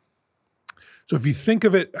attention. So if you think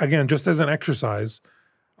of it, again, just as an exercise,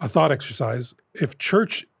 a thought exercise, if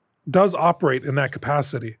church does operate in that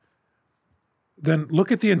capacity, then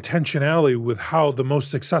look at the intentionality with how the most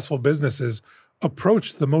successful businesses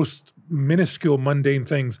approach the most minuscule, mundane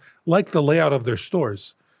things, like the layout of their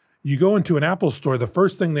stores. You go into an Apple store, the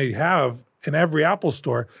first thing they have in every Apple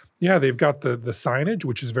store, they've got the signage,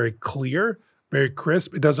 which is very clear, very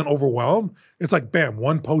crisp. It doesn't overwhelm. It's like, bam,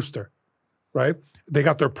 one poster, right? They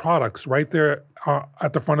got their products right there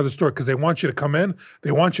at the front of the store because they want you to come in.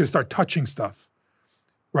 They want you to start touching stuff,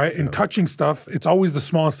 right? And touching stuff, it's always the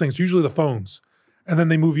smallest things, usually the phones. And then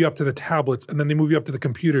they move you up to the tablets, and then they move you up to the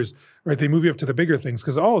computers, right? They move you up to the bigger things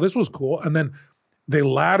because, oh, this was cool. And then they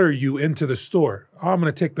ladder you into the store. Oh, I'm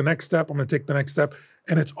going to take the next step. I'm going to take the next step.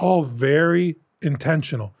 And it's all very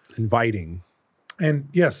intentional. Inviting. And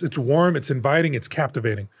yes, it's warm, it's inviting, it's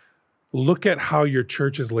captivating. Look at how your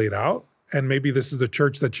church is laid out. And maybe this is the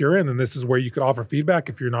church that you're in, and this is where you could offer feedback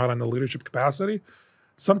if you're not on a leadership capacity.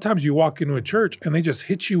 Sometimes you walk into a church and they just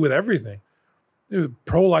hit you with everything.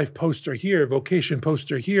 Pro-life poster here, vocation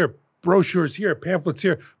poster here, brochures here, pamphlets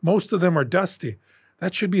here. Most of them are dusty.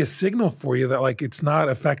 That should be a signal for you that like it's not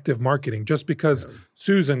effective marketing. Just because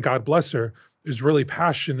Susan, God bless her, is really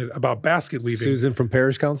passionate about basket weaving. Susan from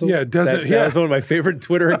Parish Council? Yeah, it doesn't. That's one of my favorite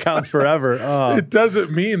Twitter accounts forever. Oh. It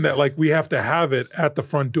doesn't mean that like we have to have it at the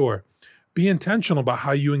front door. Be intentional about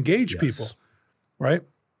how you engage people, right?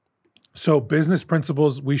 So business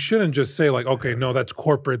principles, we shouldn't just say like, okay, no, that's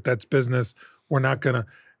corporate, that's business. We're not gonna.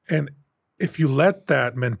 And if you let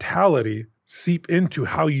that mentality seep into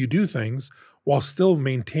how you do things while still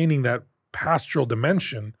maintaining that pastoral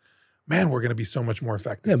dimension, man, we're gonna be so much more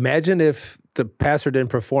effective. Yeah, imagine if the pastor didn't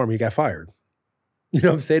perform, he got fired. You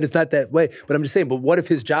know what I'm saying? It's not that way. But I'm just saying, but what if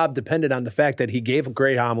his job depended on the fact that he gave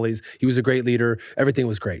great homilies, he was a great leader, everything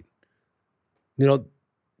was great? You know,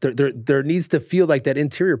 there needs to feel like that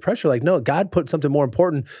interior pressure. Like, no, God put something more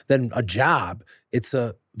important than a job. It's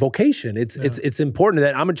a vocation. It's important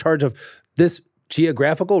that I'm in charge of this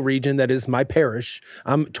geographical region that is my parish.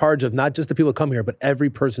 I'm in charge of not just the people who come here, but every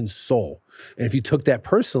person's soul. And if you took that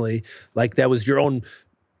personally, like that was your own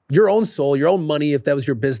soul, your own money, if that was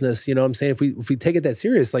your business, you know what I'm saying? If we take it that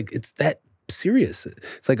serious, like it's that serious.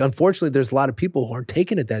 It's like, unfortunately, there's a lot of people who aren't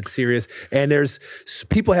taking it that serious. And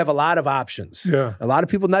people have a lot of options. Yeah. A lot of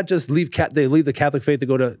people not just leave the Catholic faith to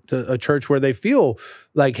go to a church where they feel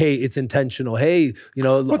like, hey, it's intentional. Hey, you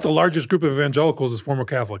know. But the largest group of evangelicals is former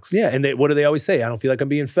Catholics. Yeah. And what do they always say? I don't feel like I'm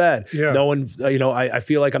being fed. Yeah. No one, you know, I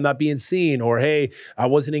feel like I'm not being seen, or, hey, I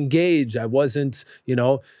wasn't engaged. I wasn't, you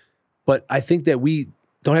know. But I think that we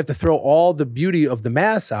don't have to throw all the beauty of the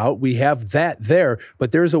Mass out. We have that there,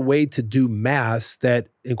 but there's a way to do Mass that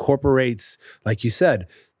incorporates, like you said,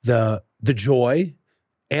 the joy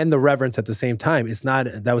and the reverence at the same time. It's not,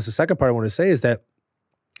 that was the second part I want to say, is that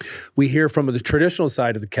we hear from the traditional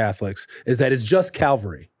side of the Catholics is that it's just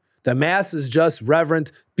Calvary. The Mass is just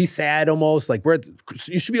reverent, be sad almost, like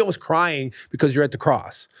you should be almost crying because you're at the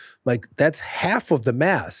cross. Like that's half of the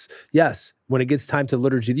Mass. Yes, when it gets time to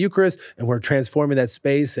liturgy of the Eucharist and we're transforming that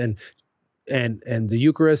space and the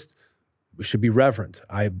Eucharist, we should be reverent.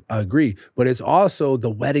 I agree. But it's also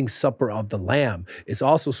the wedding supper of the Lamb. It's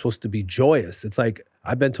also supposed to be joyous. It's like,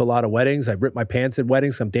 I've been to a lot of weddings. I've ripped my pants at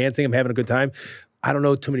weddings. I'm dancing. I'm having a good time. I don't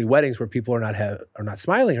know too many weddings where people are not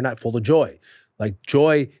smiling, are not full of joy. Like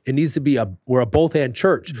joy, it needs to be we're a both-and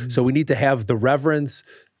church. Mm-hmm. So we need to have the reverence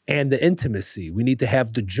and the intimacy. We need to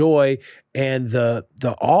have the joy and the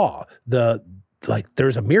awe, like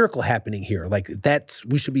there's a miracle happening here. Like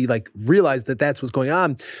we should be like, realize that that's what's going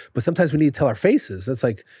on. But sometimes we need to tell our faces. It's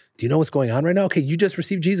like, do you know what's going on right now? Okay, you just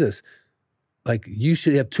received Jesus. Like you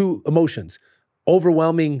should have two emotions,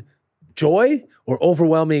 overwhelming joy or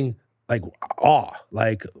overwhelming like awe,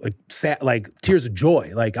 like sad, like tears of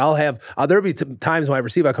joy. Like there'll be times when I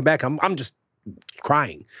receive, I come back, I'm just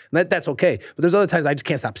crying. And that's okay. But there's other times I just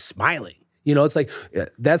can't stop smiling. You know, it's like,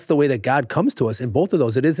 that's the way that God comes to us in both of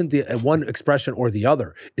those. It isn't the one expression or the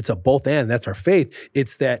other. It's a both and. That's our faith.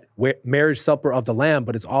 It's that marriage supper of the Lamb,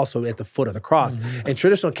 but it's also at the foot of the cross. Mm-hmm. And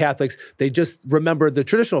traditional Catholics, they just remember the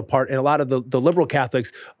traditional part. And a lot of the liberal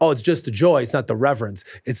Catholics, it's just the joy. It's not the reverence.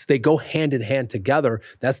 They go hand in hand together.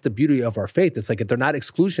 That's the beauty of our faith. It's like, they're not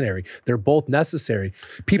exclusionary. They're both necessary.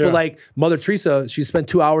 People like Mother Teresa, she spent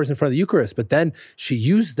 2 hours in front of the Eucharist, but then she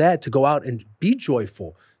used that to go out and be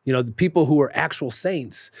joyful. You know, the people who are actual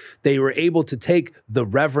saints, they were able to take the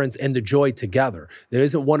reverence and the joy together. There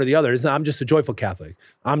isn't one or the other. I'm just a joyful Catholic.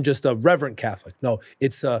 I'm just a reverent Catholic. No,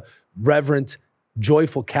 it's a reverent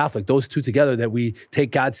joyful Catholic, those two together, that we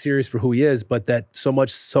take God serious for who he is, but that so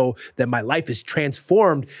much so that my life is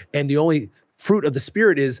transformed and the only fruit of the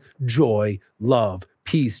Spirit is joy, love,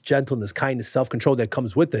 peace, gentleness, kindness, self-control that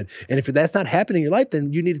comes with it. And if that's not happening in your life,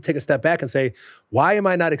 then you need to take a step back and say, why am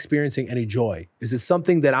I not experiencing any joy? Is it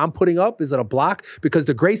something that I'm putting up? Is it a block? Because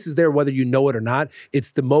the grace is there whether you know it or not.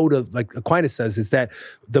 It's the mode of, like Aquinas says, it's that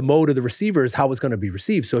the mode of the receiver is how it's going to be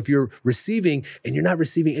received. So if you're receiving and you're not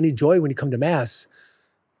receiving any joy when you come to Mass,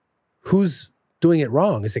 who's doing it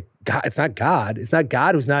wrong? Is it God? It's not God. It's not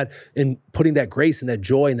God who's not in putting that grace and that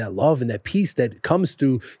joy and that love and that peace that comes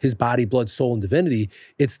through his body, blood, soul, and divinity.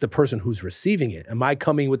 It's the person who's receiving it. Am I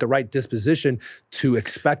coming with the right disposition to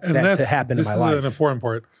expect that to happen in my life? This is an important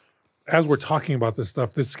part. As we're talking about this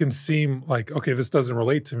stuff, this can seem like, okay, this doesn't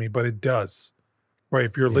relate to me, but it does, right?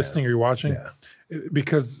 If you're listening or you're watching,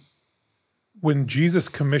 because when Jesus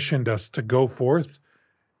commissioned us to go forth,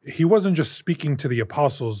 he wasn't just speaking to the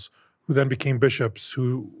apostles who then became bishops,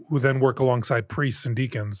 who then work alongside priests and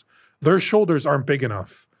deacons. Their shoulders aren't big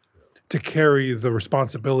enough to carry the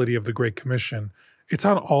responsibility of the Great Commission. It's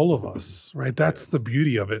on all of us, right? That's the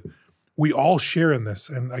beauty of it. We all share in this.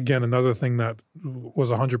 And again, another thing that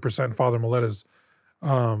was 100% Father Miletta's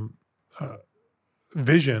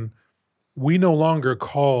vision, we no longer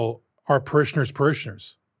call our parishioners,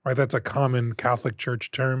 right? That's a common Catholic Church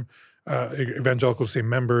term. Evangelicals say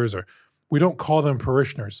members, or we don't call them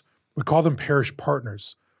parishioners. We call them parish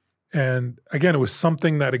partners. And again, it was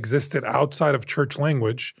something that existed outside of church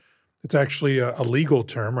language. It's actually a legal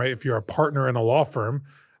term, right? If you're a partner in a law firm,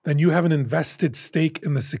 then you have an invested stake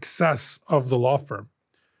in the success of the law firm,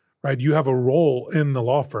 right? You have a role in the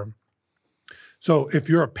law firm. So if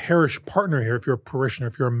you're a parish partner here, if you're a parishioner,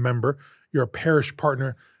 if you're a member, you're a parish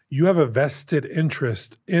partner, you have a vested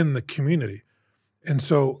interest in the community. And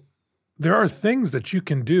so there are things that you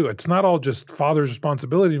can do. It's not all just Father's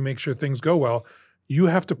responsibility to make sure things go well. You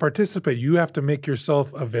have to participate. You have to make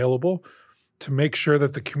yourself available to make sure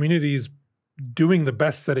that the community is doing the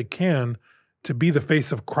best that it can to be the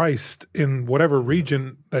face of Christ in whatever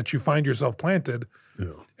region that you find yourself planted.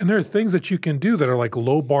 Yeah. And there are things that you can do that are like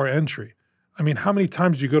low bar entry. I mean, how many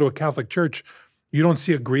times do you go to a Catholic church, you don't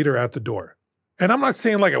see a greeter at the door? And I'm not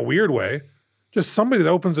saying like a weird way, just somebody that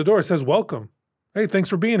opens the door and says, welcome. Hey, thanks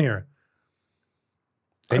for being here.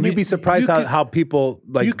 And you'd be surprised how people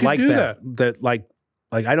like that. That like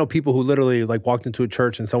I know people who literally like walked into a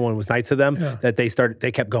church and someone was nice to them, that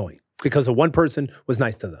they kept going because of one person was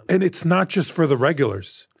nice to them. And it's not just for the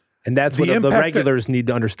regulars. And that's what the regulars need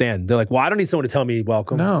to understand. They're like, well, I don't need someone to tell me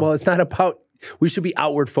welcome. No. Well, it's not about, we should be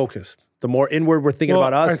outward focused. The more inward we're thinking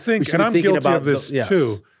about us, I think, we should and be I'm thinking guilty about of this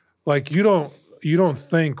too. Like you don't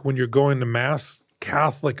think when you're going to Mass,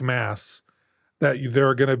 Catholic Mass, that there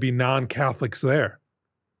are going to be non-Catholics there.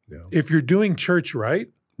 Yeah. If you're doing church right,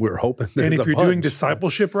 we're hoping. And if you're doing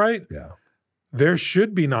discipleship right, there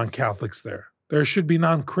should be non-Catholics there. There should be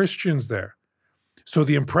non-Christians there. So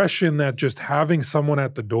the impression that just having someone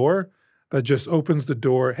at the door that just opens the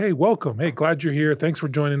door, hey, welcome, hey, glad you're here, thanks for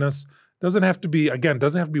joining us, doesn't have to be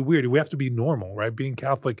weird. We have to be normal, right? Being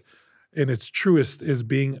Catholic in its truest is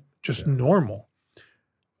being just normal.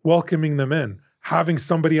 Welcoming them in, having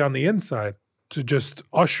somebody on the inside to just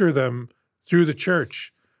usher them through the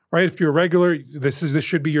church. Right? If you're a regular, this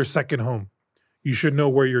should be your second home. You should know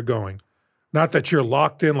where you're going. Not that you're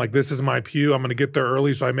locked in, like this is my pew, I'm going to get there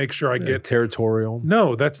early so I make sure I get territorial.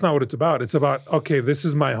 No, that's not what it's about. It's about, okay, this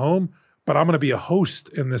is my home, but I'm going to be a host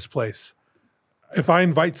in this place. If I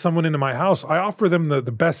invite someone into my house, I offer them the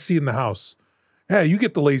best seat in the house. Hey, you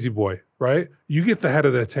get the lazy boy, right? You get the head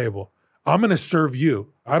of the table. I'm going to serve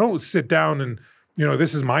you. I don't sit down and,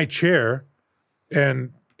 this is my chair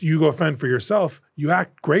and you go fend for yourself. You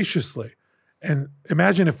act graciously. And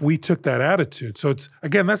imagine if we took that attitude. So it's,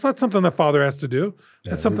 again, that's not something that Father has to do.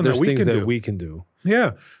 That's something that we can do.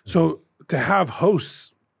 Yeah. So to have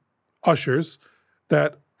hosts, ushers,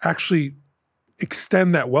 that actually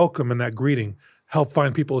extend that welcome and that greeting, help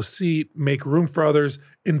find people a seat, make room for others,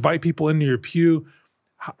 invite people into your pew.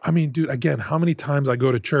 I mean, dude, again, how many times I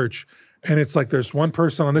go to church and it's like there's one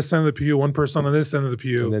person on this end of the pew, one person on this end of the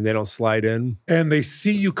pew. And then they don't slide in. And they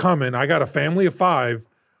see you coming. I got a family of 5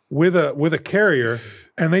 with a carrier,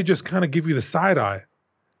 and they just kind of give you the side eye.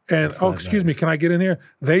 And, excuse me, can I get in here?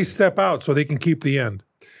 They step out so they can keep the end.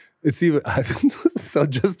 It's even, so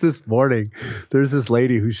just this morning, there's this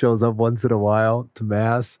lady who shows up once in a while to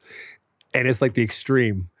Mass, and it's like the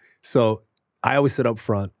extreme. So I always sit up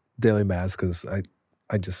front, daily Mass, because I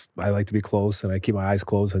like to be close and I keep my eyes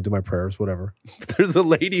closed and I do my prayers, whatever. There's a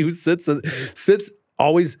lady who sits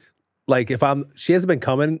always like if she hasn't been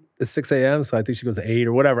coming at 6 a.m., so I think she goes to 8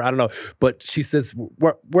 or whatever. I don't know. But she sits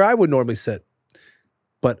where I would normally sit.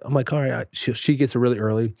 But I'm like, all right, she gets really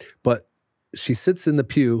early, but she sits in the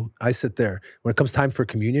pew. I sit there. When it comes time for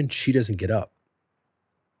communion, she doesn't get up.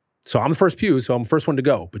 So I'm the first pew, so I'm the first one to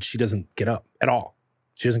go, but she doesn't get up at all.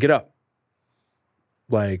 She doesn't get up.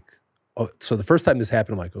 Like, so the first time this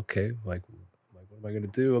happened, I'm like, okay, like, what am I going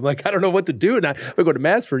to do? I'm like, I don't know what to do. And I've been going to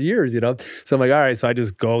mass for years, you know? So I'm like, all right, so I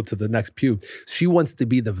just go to the next pew. She wants to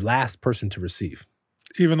be the last person to receive.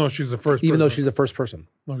 Even though she's the first Even though she's the first person.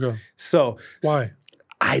 Okay. So. Why?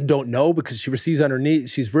 I don't know, because she receives on her knee.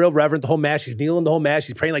 She's real reverent the whole mass. She's kneeling the whole mass.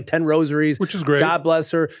 She's praying like 10 rosaries. Which is great. God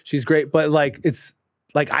bless her. She's great. But like, it's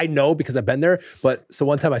like, I know because I've been there. But so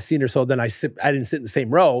one time I seen her, so then I didn't sit in the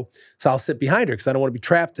same row. So I'll sit behind her because I don't want to be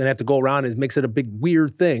trapped and have to go around. It makes it a big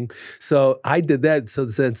weird thing. So I did that. So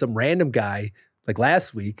then some random guy, like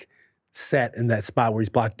last week, sat in that spot where he's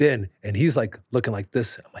blocked in, and he's like looking like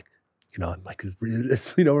this. I'm like, you know, I'm like,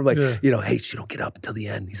 you know, we're like, you know, hey, she don't get up until the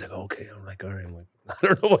end. He's like, oh, okay. I'm like, all right. I'm like, I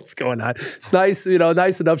don't know what's going on. It's nice, you know,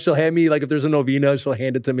 nice enough. She'll hand me, like, if there's a novena, she'll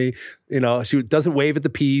hand it to me. You know, she doesn't wave at the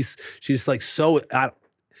piece. She's like,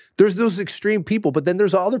 there's those extreme people, but then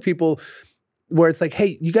there's other people where it's like,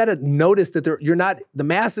 hey, you got to notice that the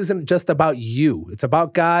mass isn't just about you. It's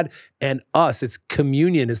about God and us. It's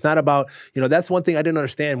communion. It's not about, you know, that's one thing I didn't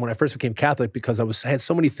understand when I first became Catholic, because I had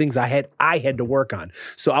so many things I had to work on.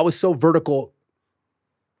 So I was so vertical,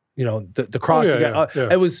 you know, the cross.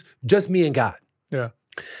 It was just me and God. Yeah.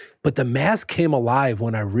 But the mass came alive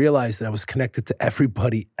when I realized that I was connected to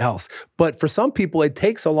everybody else. But for some people, it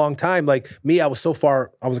takes a long time. Like me, I was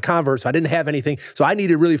a convert, so I didn't have anything. So I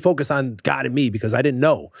needed to really focus on God and me because I didn't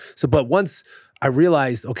know. So, but once I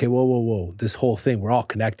realized, okay, whoa, this whole thing, we're all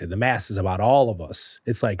connected. The mass is about all of us.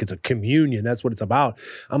 It's like, it's a communion. That's what it's about.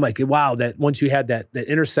 I'm like, wow, that once you had that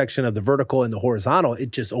intersection of the vertical and the horizontal,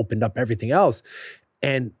 it just opened up everything else.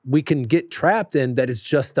 And we can get trapped in that it's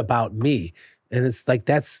just about me. And it's like,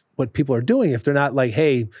 that's what people are doing. If they're not like,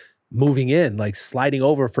 hey, moving in, like sliding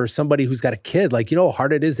over for somebody who's got a kid, like, you know how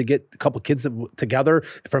hard it is to get a couple kids together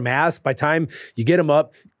for mass. By the time you get them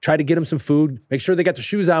up, try to get them some food, make sure they got their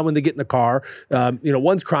shoes on when they get in the car. You know,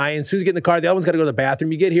 one's crying, as soon as you get in the car, the other one's got to go to the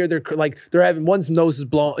bathroom. You get here, they're having, one's nose is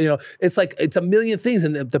blown, you know, it's like, it's a million things.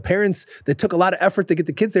 And the parents, they took a lot of effort to get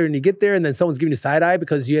the kids there, and you get there and then someone's giving you side eye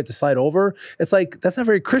because you had to slide over. It's like, that's not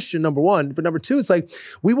very Christian, number one. But number two, it's like,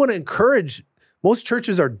 we want to encourage. Most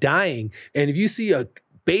churches are dying, and if you see a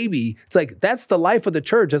baby, it's like, that's the life of the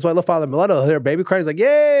church. That's why I love Father Mileto. Their baby crying is like,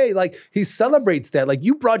 yay! Like, he celebrates that. Like,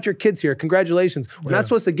 you brought your kids here. Congratulations. We're not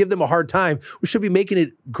supposed to give them a hard time. We should be making it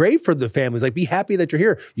great for the families. Like, be happy that you're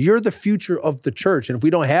here. You're the future of the church. And if we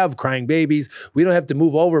don't have crying babies, we don't have to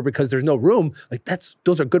move over because there's no room. Like,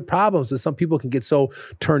 those are good problems. And some people can get so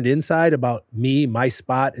turned inside about me, my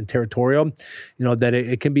spot, and territorial, you know, that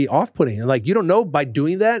it can be off-putting. And like, you don't know, by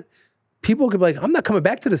doing that, people could be like, I'm not coming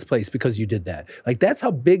back to this place because you did that. Like, that's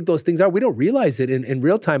how big those things are. We don't realize it in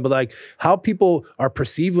real time, but like how people are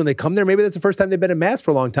perceived when they come there. Maybe that's the first time they've been in mass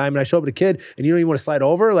for a long time, and I show up with a kid and you don't even want to slide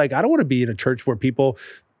over. Like, I don't want to be in a church where people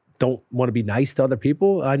don't want to be nice to other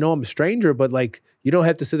people. I know I'm a stranger, but like, you don't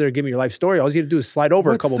have to sit there and give me your life story. All you have to do is slide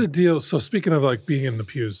over a couple. What's the deal? So speaking of like being in the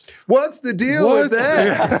pews. What's the deal with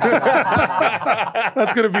that?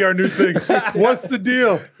 That's going to be our new thing. What's the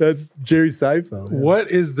deal? That's Jerry Seinfeld.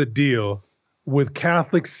 What is the deal with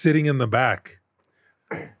Catholics sitting in the back?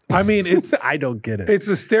 I mean, it's... I don't get it. It's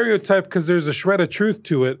a stereotype because there's a shred of truth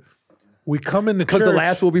to it. We come into church... Because the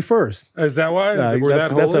last will be first. Is that why?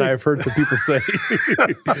 That's what I've heard some people say.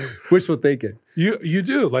 Wishful thinking. You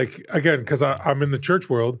do. Like, again, because I'm in the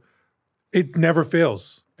church world, it never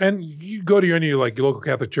fails. And you go to your local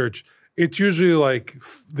Catholic church, it's usually like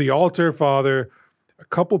the altar, father, a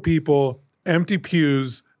couple people, empty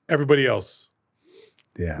pews, everybody else.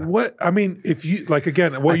 Yeah. What I mean, if you like,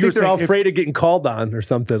 again, what I you're think they're saying, all afraid of getting called on or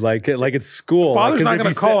something, like it's school. Father's not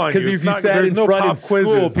going to call on you. Because if you sat in front in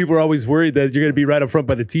school, people are always worried that you're going to be right up front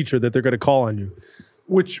by the teacher, that they're going to call on you.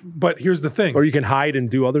 But here's the thing. Or you can hide and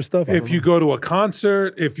do other stuff. If you go to a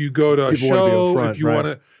concert, if you go to a show, if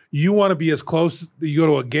you want to be as close, you go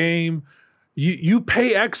to a game, you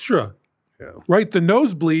pay extra, right? The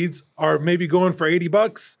nosebleeds are maybe going for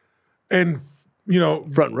 $80, and you know,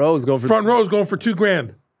 front row is going for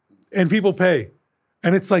 $2,000, and people pay.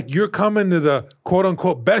 And it's like, you're coming to the quote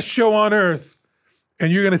unquote best show on earth,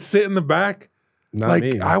 and you're going to sit in the back. Not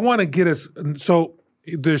me. I want to get us. So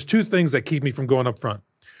there's two things that keep me from going up front.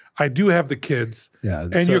 I do have the kids. Yeah.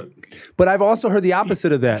 And but I've also heard the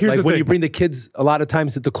opposite of that. Here's Like the when thing. you bring the kids, a lot of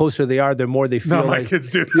times the closer they are, the more they feel not my like kids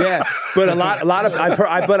do. Yeah, but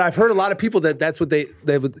I've heard a lot of people that's what they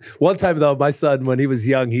would. One time though, my son, when he was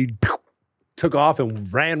young, he took off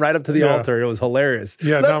and ran right up to the altar. It was hilarious.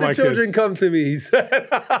 Yeah, let not the my children kids. come to me, he said.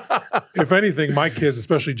 If anything, my kids,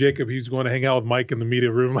 especially Jacob, he's going to hang out with Mike in the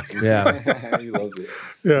media room. Like, Yeah, He loves it.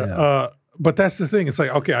 yeah. But that's the thing. It's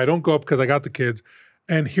like, okay, I don't go up because I got the kids.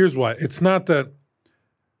 And here's why. It's not that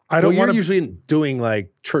I don't you're want to. usually doing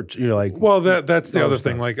like church. You're like, Well, that's the other other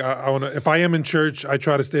stuff. thing. Like, I want to. If I am in church, I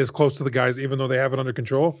try to stay as close to the guys, even though they have it under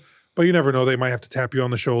control. But you never know; they might have to tap you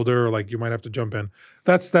on the shoulder, or like you might have to jump in.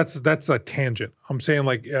 That's a tangent. I'm saying,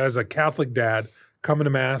 like, as a Catholic dad coming to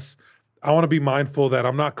mass, I want to be mindful that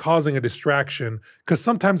I'm not causing a distraction, because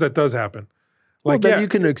sometimes that does happen. well, Like, then yeah, you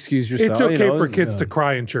can excuse yourself. it's okay you know, for kids to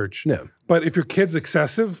cry in church. Yeah. But if your kid's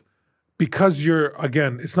excessive, because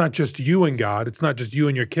again, it's not just you and God, it's not just you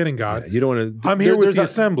and your kid and God. You don't want to. I'm here with the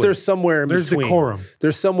assembly. There's somewhere in There's between. decorum.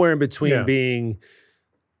 There's somewhere in between Yeah. being,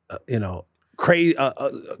 crying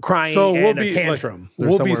So and we'll a be tantrum. like, There's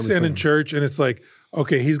we'll be somewhere sitting in between. church, and it's like,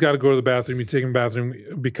 okay, he's got to go to the bathroom. You take him to the bathroom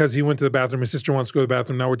because he went to the bathroom. His sister wants to go to the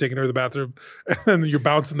bathroom. Now we're taking her to the bathroom, and you're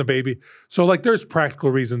bouncing the baby. So like, there's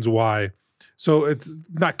practical reasons why. So it's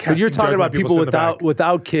not. But you're talking about people sit in the back.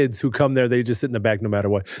 without kids who come there. They just sit in the back no matter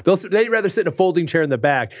what. They'd rather sit in a folding chair in the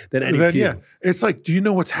back than any Then, pew. yeah, it's like, do you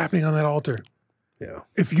know what's happening on that altar? Yeah.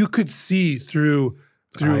 If you could see through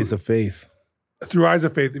Eyes of faith. through eyes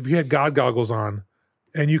of faith, if you had God goggles on,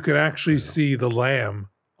 and you could actually see the Lamb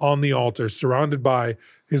on the altar, surrounded by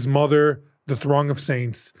his mother, the throng of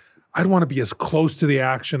saints, I'd want to be as close to the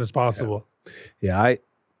action as possible. Yeah,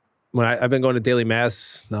 I've been going to daily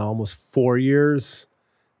mass now almost 4 years,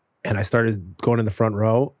 and I started going in the front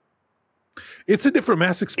row. It's a different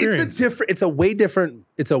mass experience. It's a way different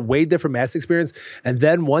mass experience. And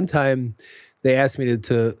then one time they asked me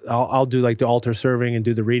I'll do like the altar serving and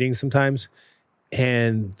do the reading sometimes.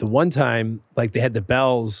 And the one time, like, they had the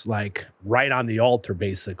bells like right on the altar,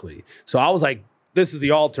 basically. So I was like, this is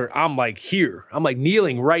the altar. I'm like here. I'm like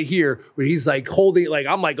kneeling right here where he's like holding, like,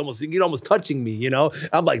 I'm like almost touching me, you know?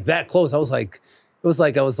 I'm like that close. I was like at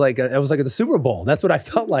the Super Bowl. That's what I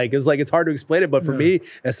felt like. It was like, it's hard to explain it. But for me,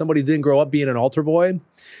 as somebody who didn't grow up being an altar boy,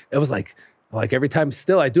 it was like every time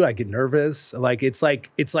still I get nervous. Like they asked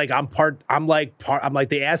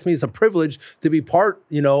me, it's a privilege to be part,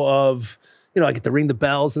 of, I get to ring the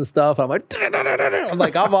bells and stuff. I'm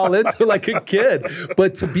like, I'm all into it like a kid.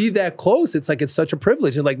 But to be that close, it's like, it's such a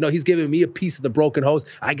privilege. And like, no, he's giving me a piece of the broken hose.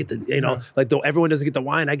 I get to, like, though everyone doesn't get the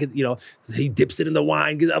wine, I get, he dips it in the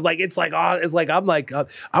wine. I'm like,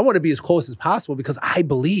 I want to be as close as possible because I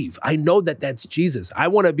believe, I know that that's Jesus. I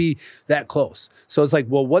want to be that close. So it's like,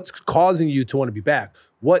 well, what's causing you to want to be back?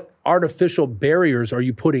 What artificial barriers are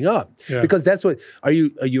you putting up? Yeah. Because that's what, are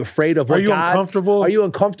you afraid of? Are you uncomfortable? Are you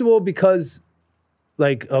uncomfortable because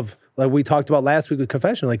like we talked about last week with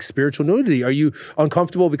confession, like spiritual nudity? Are you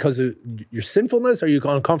uncomfortable because of your sinfulness? Are you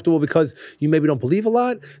uncomfortable because you maybe don't believe a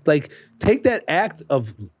lot? Like, take that act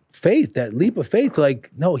of faith, that leap of faith to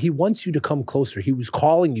like, no, he wants you to come closer. He was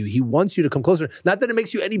calling you. He wants you to come closer. Not that it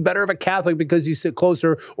makes you any better of a Catholic because you sit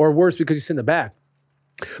closer or worse because you sit in the back.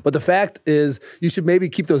 But the fact is, you should maybe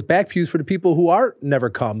keep those back pews for the people who never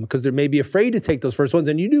come because they're maybe afraid to take those first ones.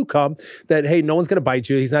 And you do come, that, hey, no one's going to bite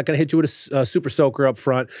you. He's not going to hit you with a super soaker up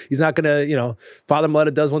front. He's not going to, Father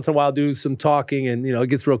Miletta does once in a while do some talking and, it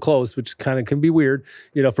gets real close, which kind of can be weird,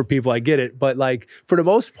 for people. I get it. But like, for the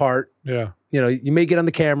most part, Yeah. You may get on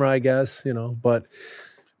the camera, I guess, but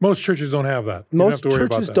Most churches don't have that. most don't have to worry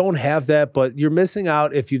about churches that. don't have that, but you're missing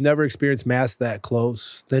out if you've never experienced mass that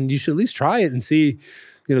close. Then you should at least try it and see.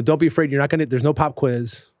 Don't be afraid. There's no pop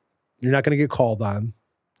quiz. You're not going to get called on.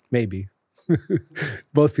 Maybe.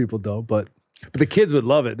 Most people don't, but the kids would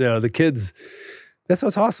love it. The kids, that's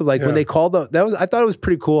what's awesome. Like when they called up, I thought it was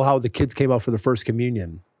pretty cool how the kids came out for the first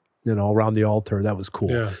communion, around the altar. That was cool.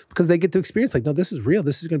 Yeah. Because they get to experience like, no, this is real.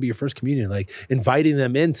 This is going to be your first communion. Like inviting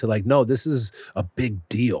them into like, no, this is a big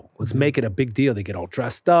deal. Let's make it a big deal. They get all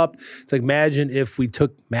dressed up. It's like, imagine if we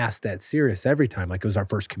took mass that serious every time, like it was our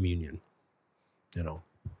first communion,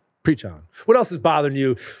 Preach on. What else is bothering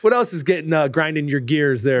you? What else is getting grinding your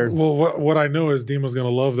gears there? Well, what I know is Dima's going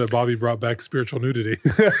to love that Bobby brought back spiritual nudity.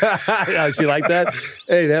 Yeah, she like that?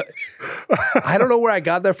 Hey, I don't know where I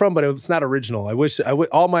got that from, but it's not original. I wish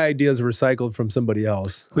all my ideas were recycled from somebody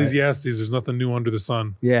else. Ecclesiastes, there's nothing new under the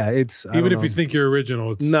sun. Yeah, it's even if you think you're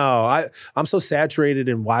original. It's, no, I'm so saturated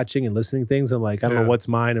in watching and listening to things. I'm like, I don't know what's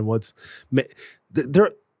mine and what's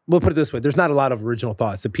there. We'll put it this way: there's not a lot of original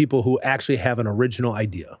thoughts. The people who actually have an original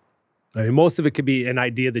idea. I mean, most of it could be an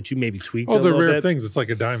idea that you maybe tweaked. Oh, a they're little rare bit. things. It's like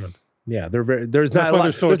a diamond. Yeah, there's not a why lot.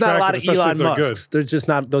 they're so There's not a lot of attractive, Elon especially if Musks. They're just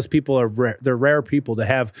not. Those people are rare. They're rare people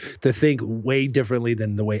to think way differently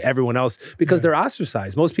than the way everyone else, because they're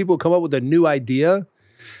ostracized. Most people come up with a new idea.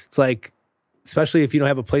 It's like, especially if you don't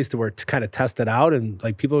have a place to kind of test it out, and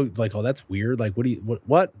like people are like, oh, that's weird. Like,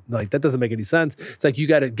 what? Like, that doesn't make any sense. It's like you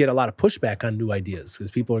got to get a lot of pushback on new ideas because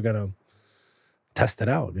people are gonna test it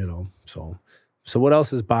out, you know. So what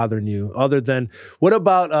else is bothering you other than what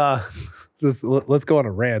about let's go on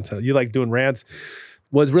a rant. You like doing rants?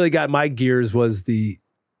 What's really got my gears was the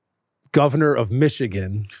governor of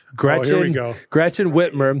Michigan, Gretchen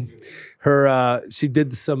Whitmer. She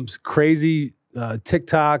did some crazy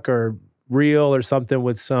TikTok or reel or something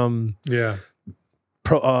with some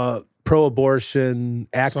pro-abortion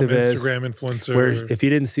activist, some Instagram influencer. Where if you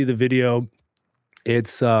didn't see the video,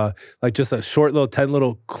 it's like just a short little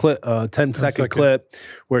 10-second clip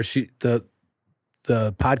where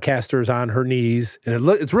the podcaster's on her knees, and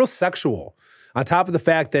it's real sexual. On top of the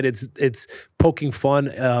fact that it's poking fun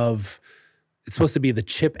of, it's supposed to be the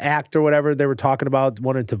CHIP Act or whatever they were talking about,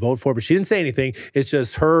 wanted to vote for, but she didn't say anything. It's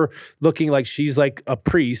just her looking like she's like a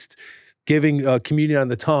priest giving communion on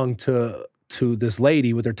the tongue to this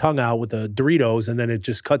lady with her tongue out with the Doritos, and then it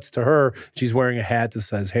just cuts to her. She's wearing a hat that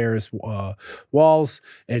says Harris Walls,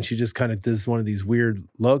 and she just kind of does one of these weird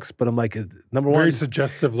looks. But I'm like, number one, very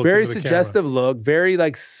suggestive look. Very suggestive look. Very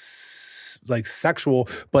like sexual,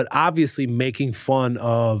 but obviously making fun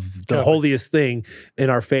of the holiest thing in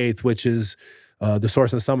our faith, which is the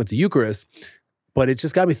source and the summit, the Eucharist. But it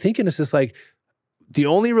just got me thinking. It's just like the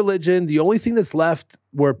only religion, the only thing that's left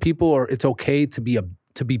where people are, it's okay to be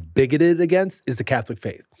bigoted against is the Catholic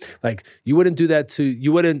faith. Like you wouldn't do that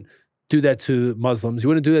to Muslims. You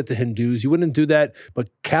wouldn't do that to Hindus. You wouldn't do that. But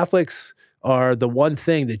Catholics are the one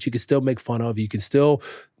thing that you can still make fun of. You can still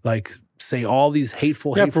like say all these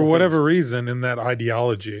hateful for whatever things. reason in that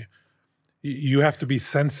ideology, you have to be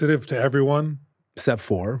sensitive to everyone. Except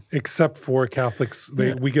for Catholics.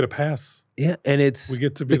 We get a pass. Yeah, and we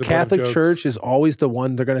get to be the Catholic Church is always the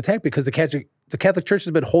one they're going to attack, because the Catholic Church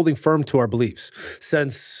has been holding firm to our beliefs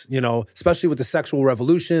since, you know, especially with the sexual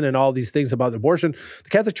revolution and all these things about abortion. The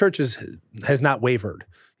Catholic Church has not wavered.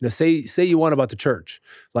 You know, say you want about the church,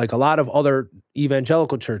 like a lot of other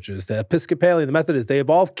evangelical churches, the Episcopalian, the Methodist, they have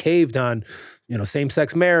all caved on, you know,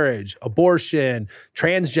 same-sex marriage, abortion,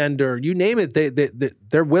 transgender, you name it.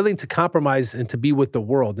 They're willing to compromise and to be with the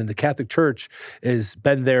world. And the Catholic Church has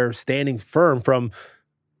been there standing firm from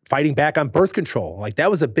fighting back on birth control. Like that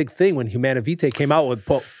was a big thing when Humana Vitae came out with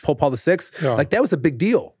Pope Paul VI. Yeah. Like that was a big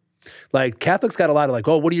deal. Like Catholics got a lot of like,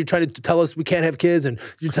 oh, what are you trying to tell us? We can't have kids, and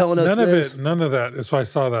you're telling us none of that. So I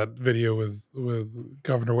saw that video with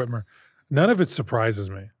Governor Whitmer. None of it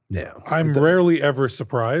surprises me. Yeah, I'm rarely ever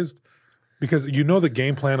surprised, because you know the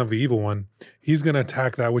game plan of the evil one. He's going to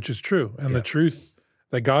attack that which is true, and the truth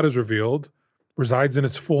that God has revealed resides in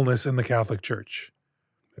its fullness in the Catholic Church,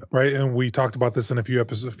 right? And we talked about this in a few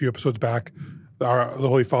episodes back. The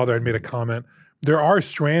Holy Father had made a comment. There are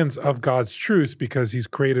strands of God's truth because he's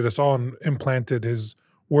created us all and implanted his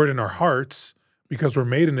word in our hearts, because we're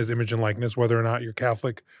made in his image and likeness, whether or not you're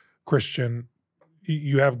Catholic, Christian,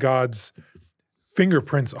 you have God's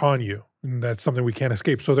fingerprints on you. And that's something we can't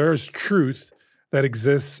escape. So there is truth that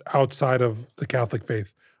exists outside of the Catholic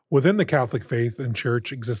faith. Within the Catholic faith and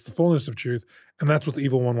church exists the fullness of truth, and that's what the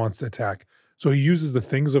evil one wants to attack. So he uses the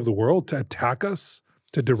things of the world to attack us,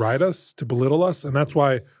 to deride us, to belittle us, and that's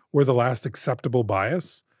why we're the last acceptable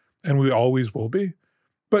bias, and we always will be.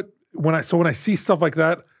 But when I see stuff like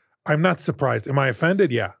that, I'm not surprised. Am I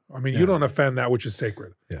offended? Yeah. I mean, you don't offend that which is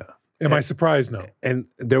sacred. Yeah. Am I surprised? No. And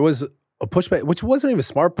there was a pushback, which wasn't even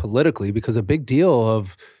smart politically, because a big deal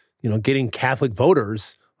of, you know, getting Catholic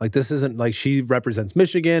voters. Like this isn't like she represents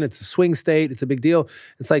Michigan. It's a swing state. It's a big deal.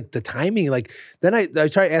 It's like the timing. Like then I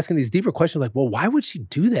try asking these deeper questions. Like, well, why would she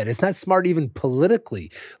do that? It's not smart even politically.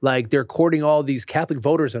 Like they're courting all these Catholic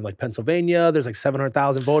voters in like Pennsylvania. There's like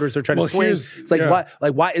 700,000 voters they're trying to swing. It's like why?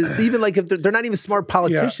 Like why? Even like if they're not even smart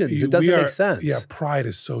politicians, it doesn't make sense. Yeah, pride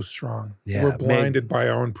is so strong. Yeah, we're blinded by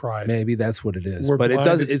our own pride. Maybe that's what it is. But it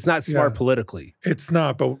doesn't. It's not smart politically. It's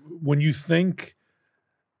not. But when you think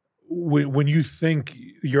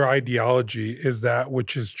your ideology is that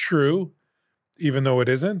which is true, even though it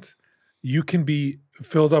isn't, you can be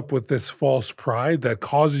filled up with this false pride that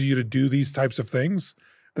causes you to do these types of things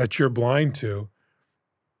that you're blind to.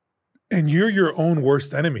 And you're your own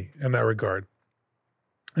worst enemy in that regard.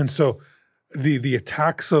 And so the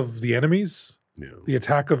attacks of the enemies, the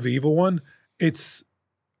attack of the evil one, it's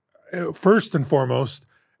first and foremost,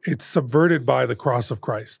 it's subverted by the cross of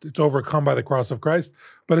Christ. It's overcome by the cross of Christ,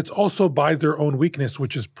 but it's also by their own weakness,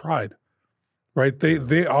 which is pride, right?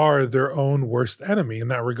 They are their own worst enemy in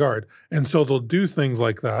that regard. And so they'll do things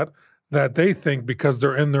like that they think because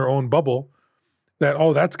they're in their own bubble that,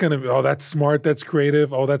 oh, that's smart, that's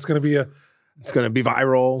creative, oh, that's going to be it's going to be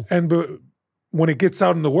viral. But when it gets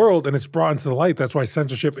out in the world and it's brought into the light, that's why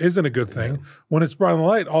censorship isn't a good thing. Yeah. When it's brought in the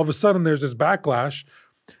light, all of a sudden there's this backlash.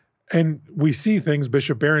 And we see things.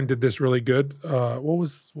 Bishop Barron did this really good. What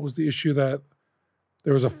was the issue that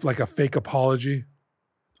there was a fake apology?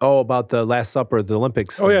 Oh, about the Last Supper, the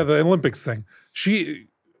Olympics thing. Oh yeah, the Olympics thing.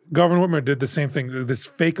 Governor Whitmer did the same thing. This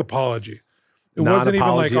fake apology. It wasn't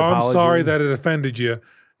even like, oh, I'm sorry that it offended you.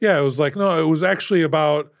 Yeah, it was like, no, it was actually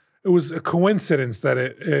about. It was a coincidence that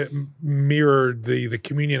it mirrored the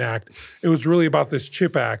Communion Act. It was really about this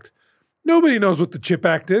CHIP Act. Nobody knows what the CHIP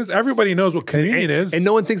Act is. Everybody knows what communion is. And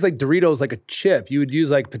no one thinks like Doritos like a chip. You would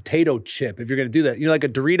use like potato chip if you're going to do that. You know, like a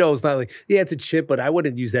Dorito is not like, yeah, it's a chip, but I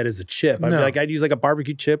wouldn't use that as a chip. I'd use like a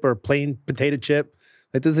barbecue chip or a plain potato chip.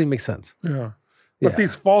 That doesn't even make sense. Yeah. But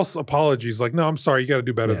these false apologies, like, no, I'm sorry, you got to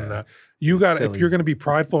do better than that. You got, if you're going to be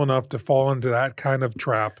prideful enough to fall into that kind of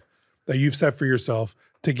trap that you've set for yourself,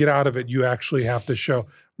 to get out of it, you actually have to show.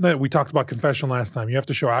 We talked about confession last time. You have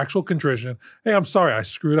to show actual contrition. Hey, I'm sorry, I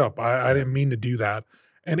screwed up. I didn't mean to do that.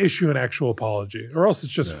 And issue an actual apology, or else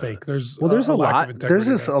it's just fake. There's a lot. There's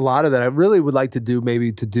just a lot of that. I really would like to do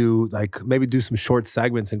maybe do some short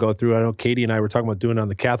segments and go through. I know Katie and I were talking about doing it on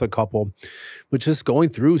the Catholic Couple, but just going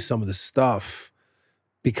through some of the stuff,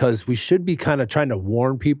 because we should be kind of trying to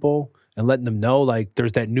warn people and letting them know, like,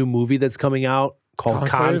 there's that new movie that's coming out called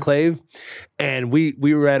Conclave. And we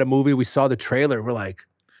were at a movie, we saw the trailer, we're like,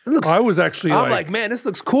 I'm like, man, this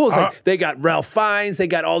looks cool. It's like they got Ralph Fiennes, they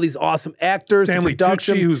got all these awesome actors. Stanley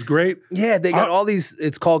Tucci, who's great. Yeah, they got all these.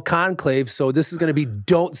 It's called Conclave, so this is going to be,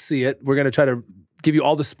 don't see it. We're going to try to give you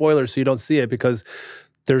all the spoilers so you don't see it, because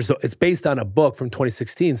it's based on a book from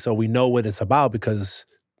 2016, so we know what it's about because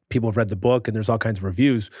people have read the book and there's all kinds of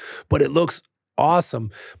reviews. But it looks awesome.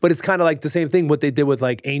 But it's kind of like the same thing what they did with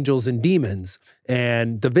like Angels and Demons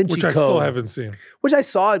and Da Vinci Code. Which I still haven't seen. Which I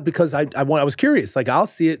saw it because I was curious. Like, I'll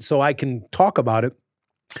see it so I can talk about it.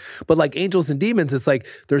 But like Angels and Demons, it's like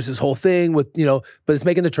there's this whole thing with, but it's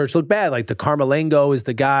making the church look bad. Like the Carmelango is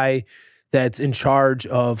the guy that's in charge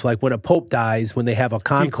of, like, when a pope dies, when they have a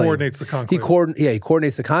conclave. He coordinates the conclave. He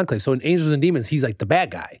coordinates the conclave. So in Angels and Demons, he's like the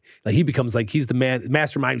bad guy. Like, he becomes like, he's the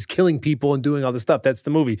mastermind who's killing people and doing all this stuff. That's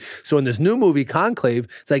the movie. So in this new movie, Conclave,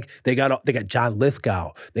 it's like they got John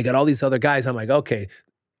Lithgow. They got all these other guys. I'm like, okay,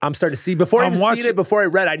 I'm starting to see. Before I seen it, before I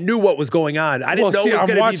read, I knew what was going on. I didn't know it was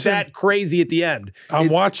going to be that crazy at the end. I'm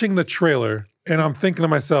watching the trailer. And I'm thinking to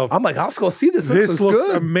myself, I'm like, I'll go see this. This looks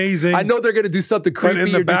amazing. I know they're going to do something creepy. But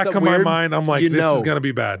in the back of my mind, I'm like, this is going to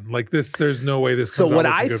be bad. Like this, there's no way this comes out. So what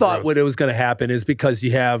I thought what it was going to happen is, because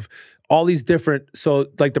you have all these different, so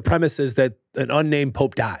like the premise is that an unnamed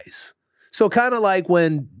pope dies. So kind of like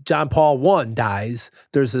when John Paul I dies,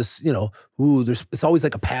 there's this, it's always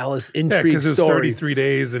like a palace intrigue because story. 33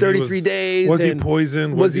 days. 33 days. Was he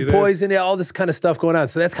poisoned? Was he poisoned? Yeah, all this kind of stuff going on.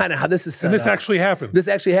 So that's kind of how this is set up. And this actually happened. This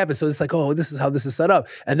actually happened. So it's like, oh, this is how this is set up.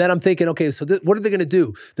 And then I'm thinking, okay, so what are they going to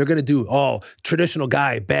do? They're going to do, traditional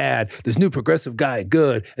guy, bad. This new progressive guy,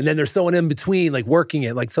 good. And then there's someone in between, like, working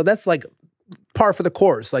it. Like, so that's like par for the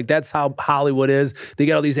course. Like, that's how Hollywood is. They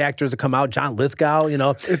get all these actors to come out. John Lithgow,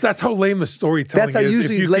 That's how lame the storytelling is. That's how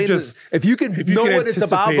usually lame. If you could know what it's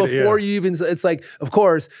about before you even, it's like, of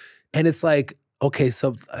course. And it's like, okay,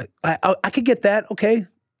 so I could get that. Okay,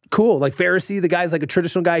 cool. Like Pharisee, the guy's like a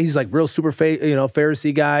traditional guy. He's like real super,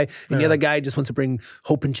 Pharisee guy. And the other guy just wants to bring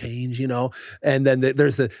hope and change, And then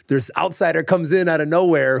there's outsider comes in out of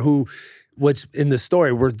nowhere which in the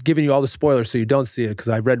story, we're giving you all the spoilers so you don't see it, because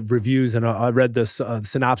I read reviews and I read the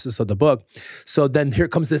synopsis of the book. So then here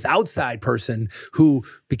comes this outside person who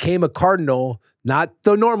became a cardinal, not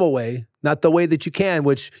the normal way, not the way that you can,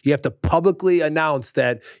 which you have to publicly announce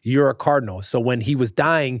that you're a cardinal. So when he was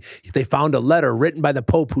dying, they found a letter written by the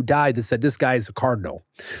Pope who died that said, this guy is a cardinal.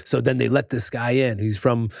 So then they let this guy in. He's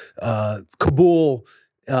from Kabul,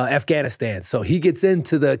 Afghanistan. So he gets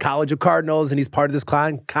into the College of Cardinals and he's part of this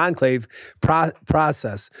conclave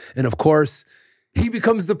process. And of course, he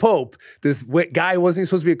becomes the Pope. This guy wasn't even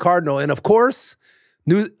supposed to be a cardinal. And of course,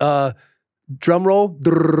 drum roll,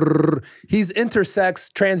 he's intersex,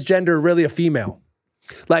 transgender, really a female.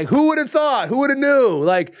 Like, who would have thought? Who would have knew?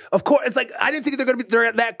 Like, of course, it's like, I didn't think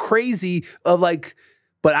they're that crazy of like,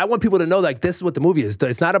 but I want people to know, like, this is what the movie is.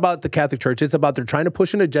 It's not about the Catholic Church. It's about they're trying to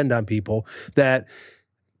push an agenda on people that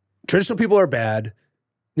traditional people are bad,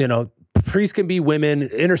 priests can be women,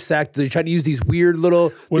 intersect. They try to use these weird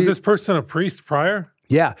little. Was this person a priest prior?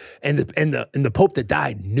 Yeah, and the Pope that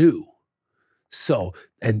died knew. So,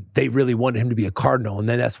 and they really wanted him to be a cardinal, and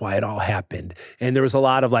then that's why it all happened. And there was a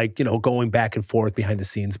lot of like, going back and forth behind the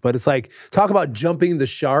scenes. But it's like, talk about jumping the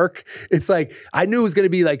shark. It's like, I knew it was going to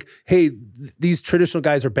be like, hey, these traditional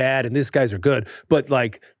guys are bad and these guys are good. But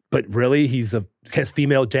really, has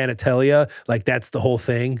female genitalia. Like, that's the whole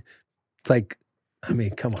thing. It's like, I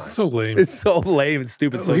mean, come on. It's so lame. It's so lame and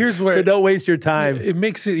stupid. So here's where so don't waste your time. It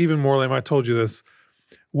makes it even more lame. I told you this.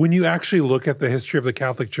 When you actually look at the history of the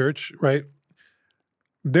Catholic Church, right?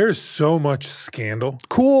 There's so much scandal.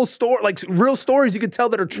 Cool story, like real stories you can tell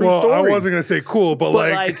that are true stories. I wasn't going to say cool, but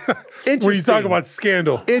like when you talk about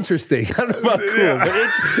scandal. Interesting. I don't know about cool,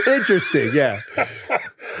 but interesting, yeah.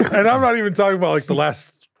 And I'm not even talking about like the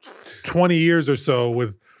last 20 years or so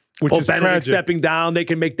which is Benedict tragic. Stepping down, they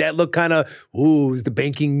can make that look kind of, is the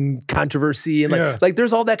banking controversy. And like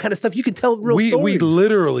there's all that kind of stuff. You can tell real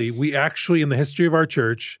stories. We actually, in the history of our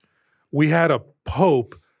church, we had a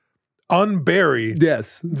pope unburied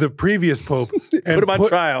the previous pope and put him on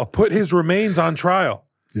trial. Put his remains on trial.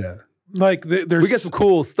 Yeah. Like we get some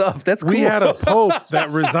cool stuff. That's cool. We had a pope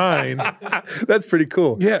that resigned. That's pretty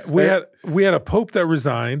cool. Yeah, we had a pope that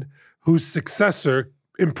resigned whose successor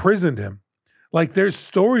imprisoned him. Like there's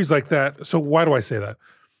stories like that. So why do I say that?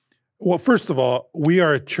 Well, first of all, we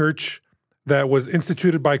are a church that was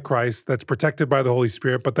instituted by Christ, that's protected by the Holy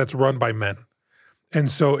Spirit, but that's run by men. And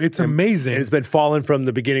so it's amazing. And it's been fallen from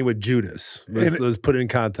the beginning with Judas. Let's put it in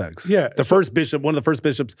context. Yeah. The first bishop, one of the first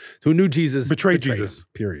bishops who knew Jesus, betrayed Jesus. Him,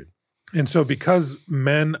 period. And so because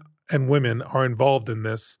men and women are involved in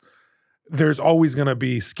this, there's always going to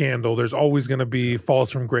be scandal. There's always going to be falls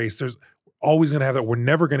from grace. There's always going to have that. We're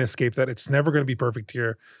never going to escape that. It's never going to be perfect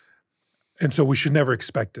here. And so we should never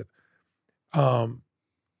expect it.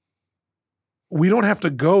 We don't have to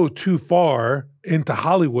go too far into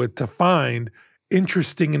Hollywood to find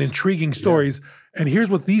interesting and intriguing stories. And here's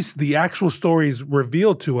what the actual stories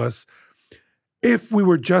reveal to us. If we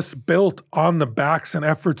were just built on the backs and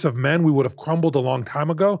efforts of men, we would have crumbled a long time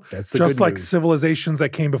ago. That's the just good like news. Civilizations that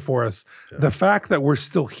came before us. Yeah. The fact that we're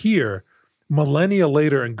still here millennia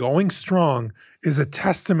later and going strong is a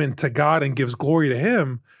testament to God and gives glory to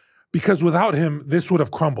him, because without him, this would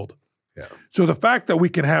have crumbled. Yeah. So the fact that we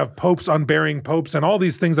can have popes unburying popes and all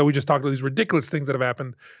these things that we just talked about, these ridiculous things that have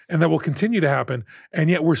happened and that will continue to happen, and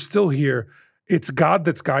yet we're still here. It's God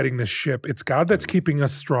that's guiding this ship. It's God that's keeping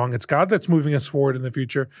us strong. It's God that's moving us forward in the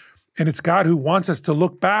future. And it's God who wants us to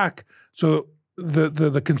look back. So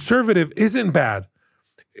the conservative isn't bad.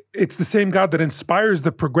 It's the same God that inspires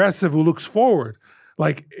the progressive who looks forward.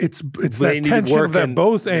 Like it's that tension of that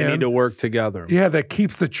both and they need to work together. Yeah, that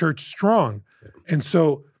keeps the church strong. And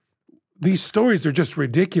so these stories are just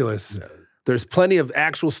ridiculous. Yeah. There's plenty of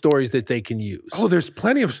actual stories that they can use. Oh, there's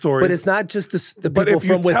plenty of stories. But it's not just the people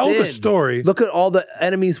from within. But if you tell the story. Look at all the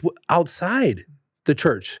enemies outside the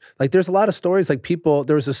church. Like there's a lot of stories, like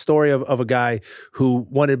there was a story of a guy who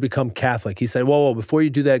wanted to become Catholic. He said, whoa, before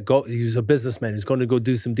you do that, go. He's a businessman. He's going to go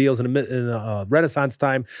do some deals in Renaissance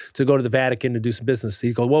time to go to the Vatican to do some business.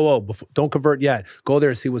 He goes, whoa, don't convert yet. Go there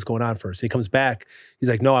and see what's going on first. And he comes back. He's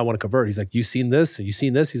like, no, I want to convert. He's like, you seen this? You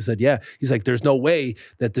seen this? He said, yeah. He's like, there's no way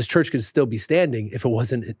that this church could still be standing if it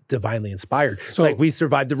wasn't divinely inspired. So, it's like we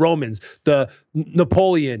survived the Romans, the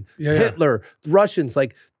Napoleon, Hitler, the Russians,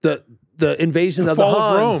 like the invasion of the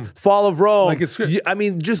Huns, fall of Rome. Like I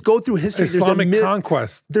mean, just go through history. Islamic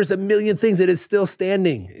conquest. There's a million things that is still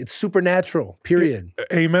standing. It's supernatural, period.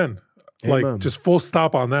 Amen. Like just full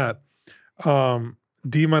stop on that.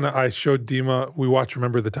 Dima and I showed Dima, we watched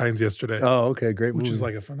Remember the Titans yesterday. Oh, okay, great movie. Which is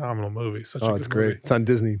like a phenomenal movie. Such a good it's great. movie. It's on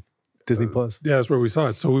Disney Plus. Yeah, that's where we saw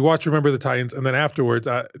it. So we watched Remember the Titans, and then afterwards,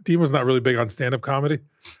 Dima's not really big on stand-up comedy.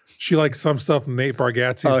 She likes some stuff. Nate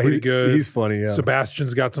Bargatze's pretty good. He's funny, yeah.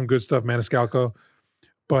 Sebastian's got some good stuff, Maniscalco.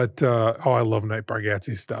 But, I love Nate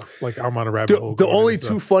Bargatze's stuff. Like, I'm on a rabbit hole. The only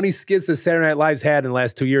two funny skits that Saturday Night Live's had in the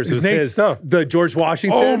last 2 years was Nate's stuff. The George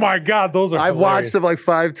Washington. Oh, my God, those are I've watched them like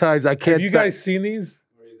 5 times. I can't Have you guys seen these?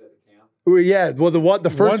 Yeah, well,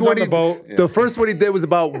 the first one the first one he did was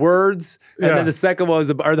about words, and then the second one was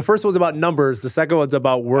the first one was about numbers. The second one's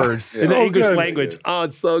about words in the English language. Oh,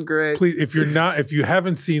 it's so great. Please, if you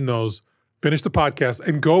haven't seen those, finish the podcast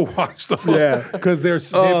and go watch those. Yeah, because they're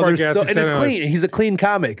and it's clean. He's a clean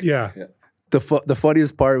comic. Yeah. The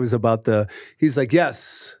funniest part was about he's like,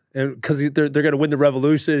 yes. And because they're going to win the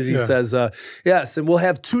revolution, and he says, yes, and we'll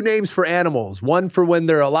have 2 names for animals, one for when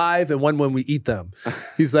they're alive and one when we eat them.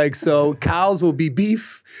 He's like, so cows will be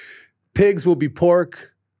beef, pigs will be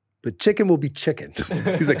pork, but chicken will be chicken.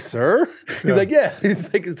 He's like, sir? He's like, yeah.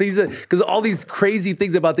 He's like, because all these crazy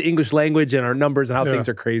things about the English language and our numbers and how things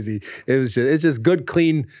are crazy. It's just good,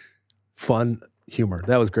 clean, fun humor.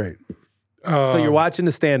 That was great. So you're watching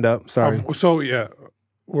the stand-up. Sorry. So yeah,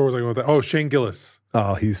 where was I going with that? Oh, Shane Gillis.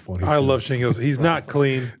 Oh, he's funny. I love Shane Gillis. He's not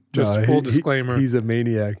clean. Just full disclaimer. He's a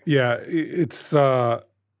maniac. Yeah, it's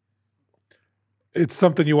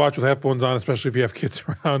something you watch with headphones on, especially if you have kids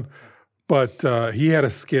around. But he had a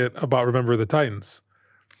skit about Remember the Titans,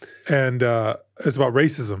 and it's about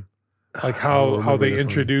racism, like how they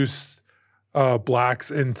introduced blacks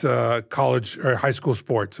into college or high school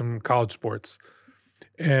sports and college sports.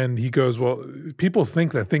 And he goes, well, people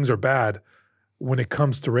think that things are bad when it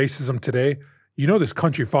comes to racism today. You know, this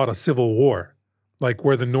country fought a civil war, like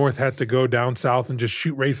where the North had to go down south and just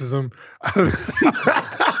shoot racism out of the South.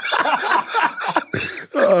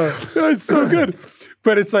 It's so good.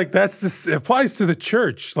 But it's like, it applies to the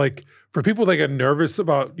church. Like for people that get nervous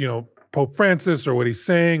about, you know, Pope Francis or what he's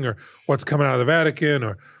saying or what's coming out of the Vatican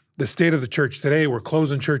or the state of the church today, we're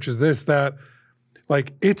closing churches, this, that.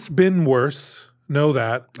 Like it's been worse. Know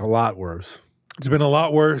that. A lot worse. It's been a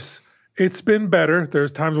lot worse. It's been better.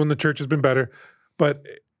 There's times when the church has been better, but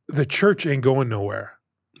the church ain't going nowhere.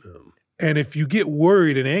 No. And if you get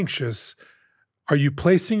worried and anxious, are you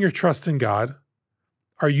placing your trust in God?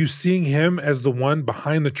 Are you seeing him as the one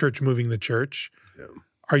behind the church moving the church? Yeah.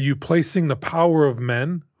 Are you placing the power of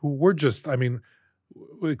men who we're just, I mean,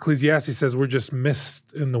 Ecclesiastes says we're just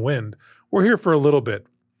mist in the wind. We're here for a little bit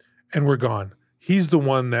and we're gone. He's the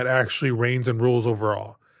one that actually reigns and rules over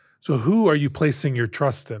all. So who are you placing your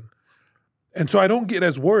trust in? And so I don't get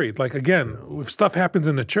as worried. Like again, if stuff happens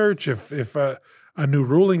in the church, if a new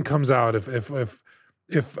ruling comes out, if a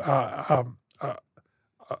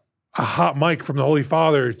hot mic from the Holy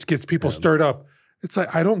Father gets people stirred up, it's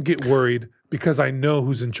like I don't get worried because I know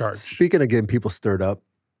who's in charge. Speaking of getting people stirred up,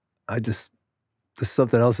 there's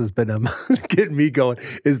something else that's been getting me going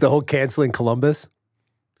is the whole canceling Columbus.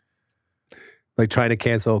 Like trying to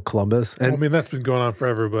cancel Columbus. And, well, I mean, that's been going on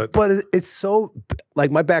forever, but it's so, like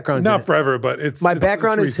my background is not forever, but my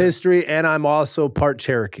background is history, and I'm also part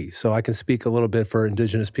Cherokee, so I can speak a little bit for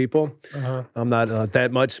indigenous people. I'm not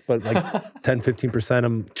that much, but like 10-15%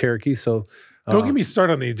 I'm Cherokee. So don't get me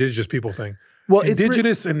started on the indigenous people thing. Well,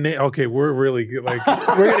 indigenous and okay, we're really like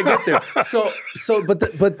we're gonna get there.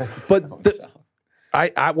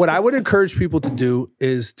 What I would encourage people to do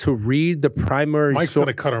is to read the primary. Mike's going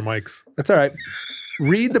to cut our mics. That's all right.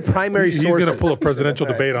 Read the primary sources. He's going to pull a presidential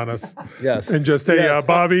debate on us. Yes. And just say,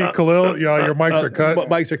 Bobby, Khalil, your mics are cut.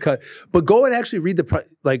 Mics are cut. But go and actually read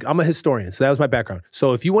like I'm a historian, so that was my background.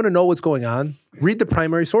 So if you want to know what's going on, read the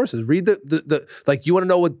primary sources. Read like you want to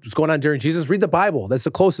know what's going on during Jesus, read the Bible. That's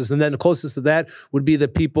the closest. And then the closest to that would be the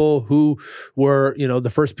people who were, the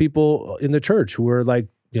first people in the church who were like,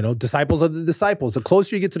 disciples of the disciples. The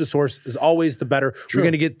closer you get to the source is always the better. True. You're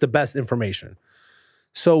going to get the best information.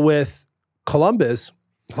 So with Columbus,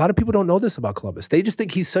 a lot of people don't know this about Columbus. They just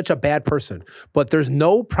think he's such a bad person. But there's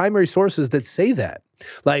no primary sources that say that.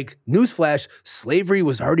 Like, newsflash, slavery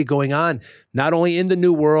was already going on, not only in the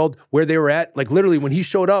New World where they were at, like literally when he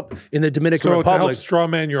showed up in the Dominican Republic. So to help straw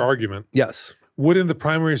man your argument. Yes. Wouldn't the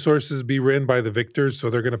primary sources be written by the victors, so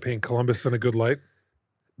they're going to paint Columbus in a good light?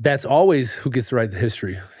 That's always who gets to write the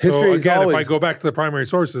history. History so again, is always, if I go back to the primary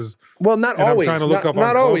sources, well, not always. I'm trying to look up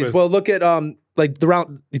not on always. Columbus. Well, look at like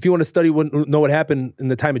if you want to study know what happened in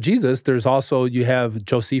the time of Jesus, there's also you have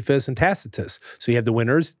Josephus and Tacitus. So you have the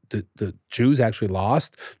winners. The Jews actually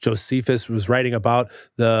lost. Josephus was writing about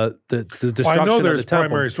the destruction I know of there's the temple.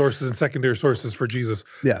 primary sources and secondary sources for Jesus.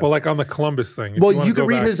 Yeah. But like on the Columbus thing, well, you can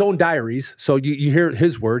read his own diaries. So you hear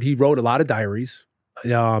his word. He wrote a lot of diaries.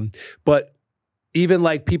 But even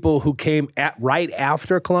like people who came right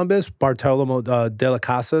after Columbus, Bartolomeo de las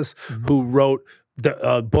Casas, who wrote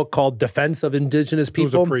a book called Defense of Indigenous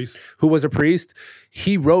People. Who was a priest.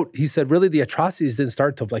 He said, really, the atrocities didn't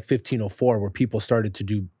start until like 1504, where people started to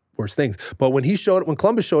do worse things. But when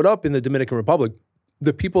Columbus showed up in the Dominican Republic,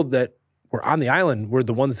 the people that were on the island were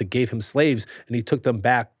the ones that gave him slaves, and he took them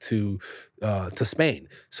back to Spain.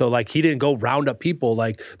 So like he didn't go round up people.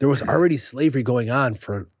 Like there was already slavery going on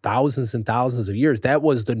for thousands and thousands of years. That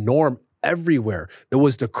was the norm everywhere. It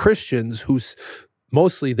was the Christians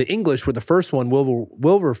mostly the English were the first one,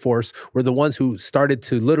 Wilberforce, were the ones who started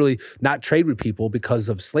to literally not trade with people because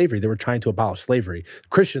of slavery. They were trying to abolish slavery.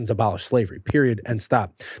 Christians abolished slavery, period, and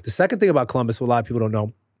stop. The second thing about Columbus, what a lot of people don't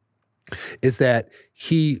know, is that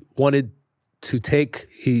he wanted to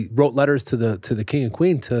he wrote letters to the king and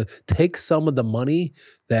queen to take some of the money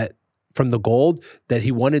from the gold that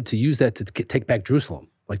he wanted to use that to take back Jerusalem.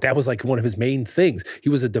 Like that was like one of his main things. He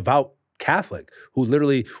was a devout Catholic who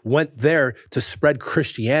literally went there to spread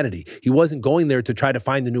Christianity. He wasn't going there to try to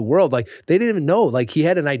find the new world. Like they didn't even know. Like he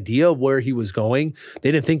had an idea of where he was going.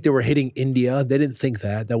 They didn't think they were hitting India. They didn't think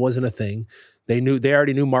that. That wasn't a thing. They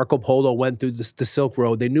already knew Marco Polo went through the Silk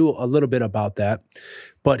Road. They knew a little bit about that.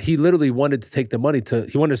 But he literally wanted to take the money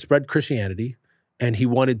he wanted to spread Christianity, and he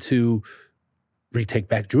wanted to retake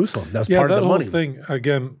back Jerusalem. That's part of the money. Yeah, that whole thing,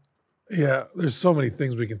 again, yeah, there's so many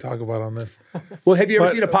things we can talk about on this. Well, have you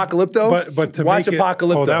ever seen Apocalypto? But to watch make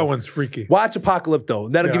Apocalypto. Oh, that one's freaky. Watch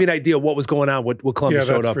Apocalypto. That'll give you an idea of what was going on when Columbus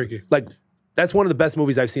showed up. Freaky. Like that's one of the best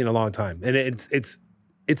movies I've seen in a long time, and it's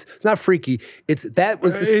not freaky. That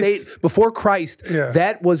was the state before Christ. Yeah.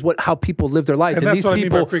 That was how people lived their life. And that's what I mean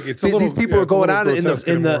by freaky. These people were going on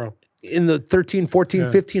in the 13, 14,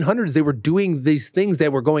 1500s. They were doing these things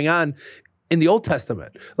that were going on in the Old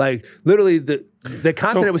Testament. Like literally the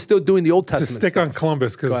continent was still doing the Old Testament. To stick on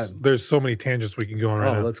Columbus, because there's so many tangents we can go on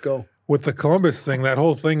right now. Let's go. With the Columbus thing, that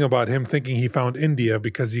whole thing about him thinking he found India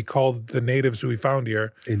because he called the natives who he found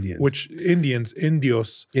here Indians. Which Indians,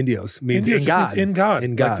 Indios means in God. In God.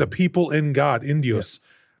 In God. Like the people in God, Indios.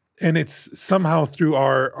 Yeah. And it's somehow through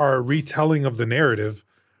our retelling of the narrative,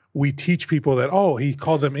 we teach people that, he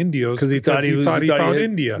called them Indios because he thought he found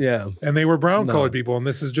India. Yeah. And they were brown-colored people, and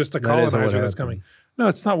this is just a colonizer that's coming. No,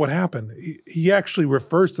 it's not what happened. He actually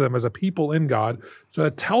refers to them as a people in God. So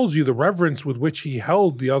that tells you the reverence with which he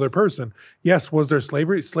held the other person. Yes, was there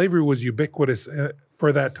slavery? Slavery was ubiquitous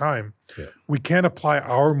for that time. Yeah. We can't apply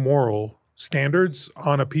our moral standards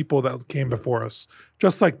on a people that came before us.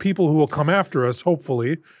 Just like people who will come after us,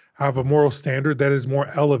 hopefully, have a moral standard that is more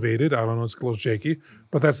elevated. I don't know, it's a little shaky,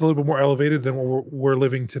 but that's a little bit more elevated than what we're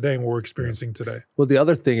living today and what we're experiencing today. Well, the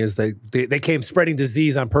other thing is they came spreading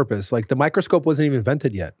disease on purpose. Like the microscope wasn't even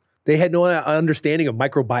invented yet. They had no understanding of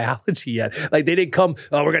microbiology yet. Like they didn't come,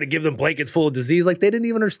 we're going to give them blankets full of disease. Like they didn't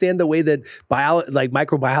even understand the way that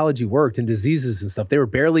microbiology worked and diseases and stuff. They were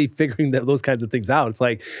barely figuring those kinds of things out. It's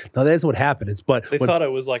like, no, that's what happened. They thought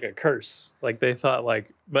it was like a curse. Like they thought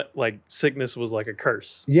like sickness was like a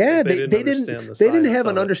curse. Yeah, like they didn't have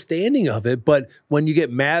an understanding of it. But when you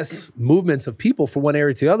get mass movements of people from one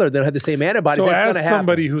area to the other, they don't have the same antibodies. So that's as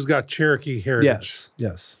somebody who's got Cherokee heritage.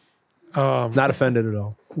 Yes. Not offended at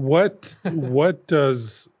all. What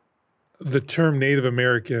does the term Native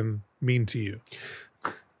American mean to you?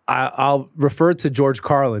 I'll refer to George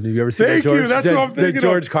Carlin. Have you ever seen Thank George? you. That's what I'm thinking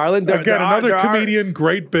George Carlin. Again, another comedian,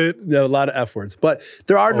 great bit. There are a lot of F words. But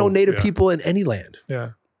there are no Native people in any land.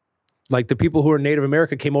 Yeah. Like the people who are Native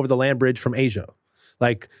American came over the land bridge from Asia.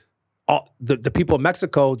 Like the people of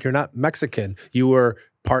Mexico, you're not Mexican. You were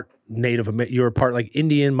part Native. You were part like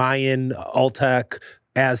Indian, Mayan,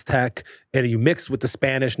 Aztec, and you mixed with the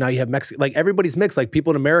Spanish. Now you have Mexican. Like everybody's mixed. Like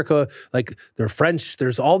people in America, like they're French.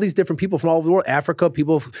 There's all these different people from all over the world. Africa,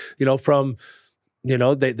 people, from,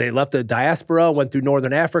 they left the diaspora, went through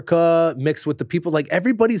Northern Africa, mixed with the people. Like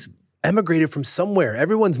everybody's emigrated from somewhere.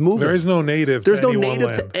 Everyone's moving. There is no native. There's no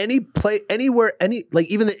native to any place, anywhere, like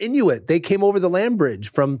even the Inuit, they came over the land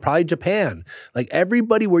bridge from probably Japan. Like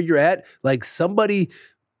everybody where you're at, like somebody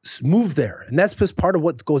move there. And that's just part of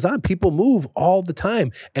what goes on. People move all the time.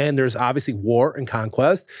 And there's obviously war and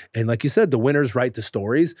conquest. And like you said, the winners write the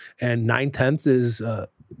stories. And 9/10 is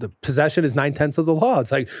the possession is 9/10 of the law. It's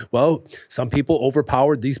like, well, some people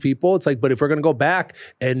overpowered these people. It's like, but if we're going to go back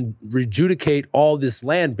and rejudicate all this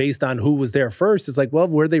land based on who was there first, it's like, well,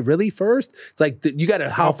 were they really first? It's like, you got to,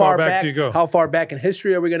 how far back do you go? How far back in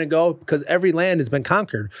history are we going to go? Because every land has been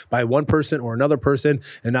conquered by one person or another person,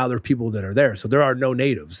 and now there are people that are there. So there are no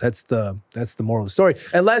natives. That's the moral of the story.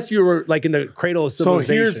 Unless you were like in the cradle of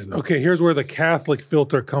civilization. So here's where the Catholic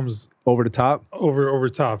filter comes over the top. Over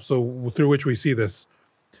top. So through which we see this.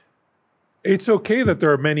 It's okay that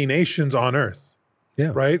there are many nations on earth. Yeah.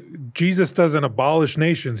 Right? Jesus doesn't abolish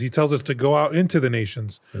nations. He tells us to go out into the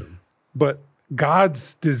nations. Mm. But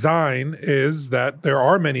God's design is that there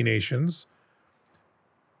are many nations.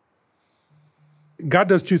 God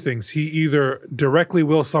does two things. He either directly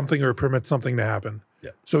wills something or permits something to happen.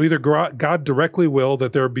 Yeah. So either God directly will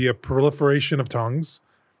that there be a proliferation of tongues,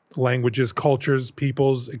 languages, cultures,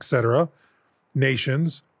 peoples, etc.,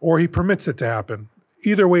 nations, or he permits it to happen.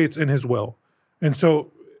 Either way, it's in his will. And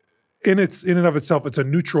so in and of itself, it's a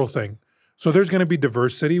neutral thing. So there's going to be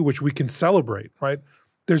diversity, which we can celebrate, right?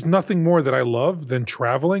 There's nothing more that I love than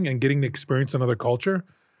traveling and getting to experience another culture.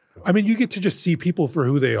 I mean, you get to just see people for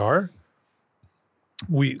who they are.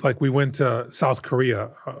 We went to South Korea,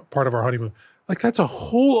 part of our honeymoon. Like that's a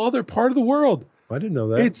whole other part of the world. I didn't know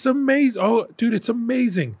that. It's amazing. Oh, dude, it's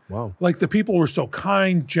amazing. Wow. Like the people were so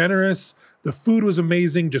kind, generous. The food was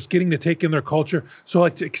amazing. Just getting to take in their culture. So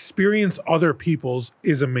like to experience other people's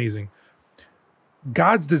is amazing.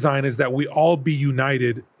 God's design is that we all be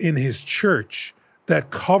united in his church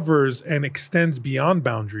that covers and extends beyond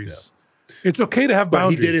boundaries. It's okay to have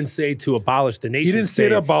boundaries. But he didn't say to abolish the nation. He didn't say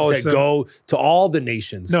to abolish He said them. go to all the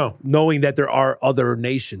nations. No. Knowing that there are other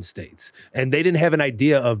nation states. And they didn't have an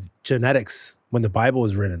idea of genetics when the Bible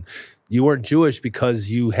was written. You weren't Jewish because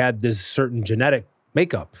you had this certain genetic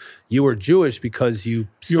makeup. You were Jewish because you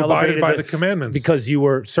abided by the commandments. Because you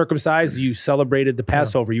were circumcised, you celebrated the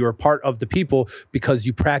Passover. You were part of the people because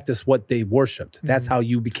you practiced what they worshipped. That's how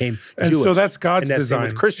you became and Jewish. so that's God's and that's design.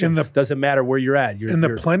 With Christian, doesn't matter where you're at. In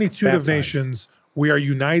the plenitude of nations, we are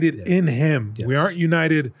united in him. Yes. We aren't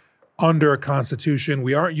united under a constitution.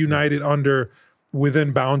 We aren't united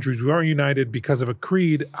within boundaries. We aren't united because of a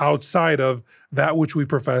creed outside of that which we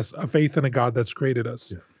profess, a faith in a God that's created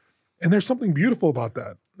us. Yeah. And there's something beautiful about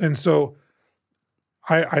that. And so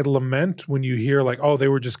I lament when you hear like, oh, they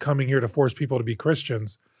were just coming here to force people to be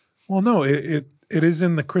Christians. Well, no, it is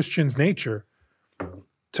in the Christian's nature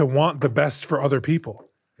to want the best for other people.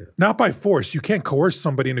 Yeah. Not by force. You can't coerce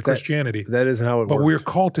somebody into Christianity. That isn't how it works. But we're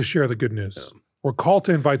called to share the good news. Yeah. We're called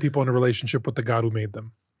to invite people into a relationship with the God who made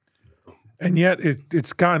them. And yet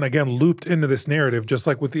it's gotten, again, looped into this narrative, just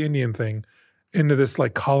like with the Indian thing, into this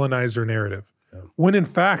like colonizer narrative. When in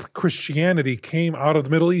fact, Christianity came out of the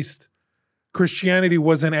Middle East. Christianity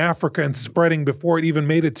was in Africa and spreading before it even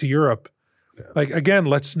made it to Europe. Yeah. Like, again,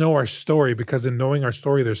 let's know our story, because in knowing our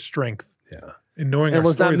story, there's strength. Yeah. In knowing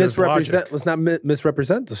our story, there's logic. Let's not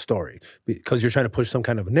misrepresent the story because you're trying to push some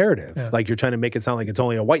kind of a narrative. Yeah. Like you're trying to make it sound like it's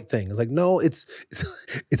only a white thing. It's like, no, it's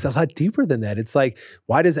a lot deeper than that. It's like,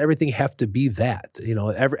 why does everything have to be that? You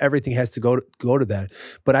know, everything has to go to that.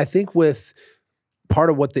 But I think with part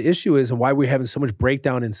of what the issue is and why we're having so much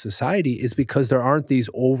breakdown in society is because there aren't these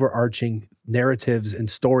overarching narratives and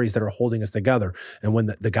stories that are holding us together. And when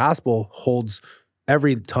the gospel holds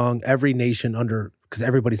every tongue, every nation under, because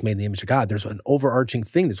everybody's made in the image of God, there's an overarching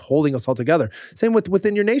thing that's holding us all together. Same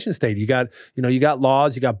within your nation state. You got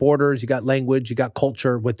laws, you got borders, you got language, you got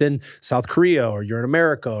culture within South Korea, or you're in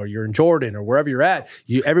America, or you're in Jordan, or wherever you're at.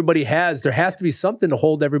 There has to be something to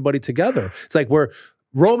hold everybody together. It's like we're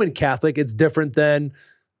Roman Catholic, it's different than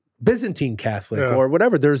Byzantine Catholic or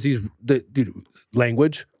whatever. There's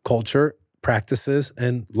language, culture, practices,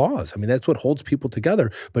 and laws. I mean, that's what holds people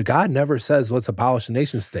together. But God never says, let's abolish the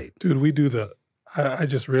nation state. Dude, we do I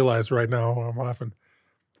just realized right now, I'm laughing.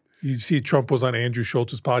 You see Trump was on Andrew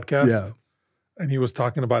Schultz's podcast, and he was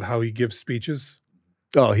talking about how he gives speeches.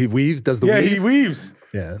 Oh, he weaves? Does the weave? Yeah, he weaves.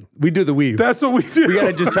 Yeah, we do the weave. That's what we do. We got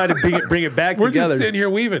to just try to bring it back We're together. We're just sitting here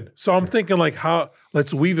weaving. So I'm thinking like,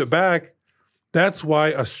 let's weave it back. That's why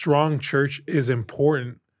a strong church is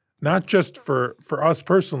important, not just for us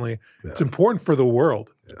personally. Yeah. It's important for the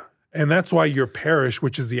world. Yeah. And that's why your parish,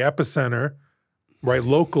 which is the epicenter, right,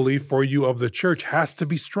 locally for you of the church, has to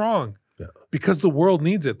be strong. Yeah. Because the world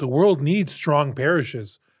needs it. The world needs strong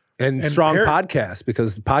parishes. And strong podcasts,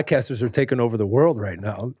 because podcasters are taking over the world right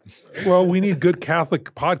now. Well, we need good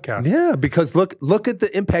Catholic podcasts. Yeah, because look at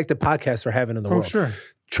the impact that podcasts are having in the world. Sure.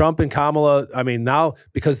 Trump and Kamala, I mean, now,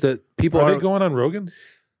 because the people are they going on Rogan?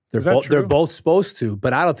 They're both supposed to,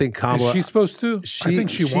 but I don't think Kamala. Is she supposed to? I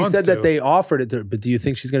think she wants to. She said that they offered it to her, but do you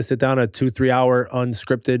think she's going to sit down a 2-3 hour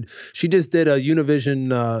unscripted? She just did a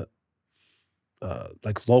Univision,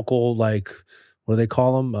 like local, like, what do they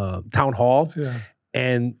call them? Town hall. Yeah.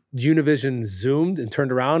 And Univision zoomed and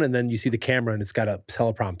turned around, and then you see the camera, and it's got a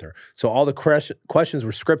teleprompter. So all the questions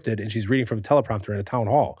were scripted, and she's reading from a teleprompter in a town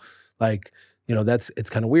hall. Like, you know, it's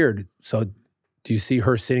kind of weird. So do you see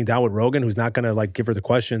her sitting down with Rogan, who's not going to like give her the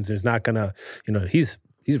questions? Is not going to, you know, he's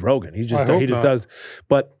Rogan. He just does.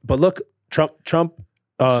 But look, Trump.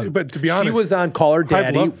 But to be honest, she was on Call Her Daddy,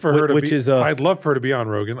 I'd love for her to be on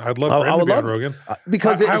Rogan. I'd love for him to be on Rogan.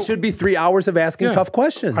 Because it should be 3 hours of asking tough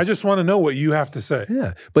questions. I just want to know what you have to say.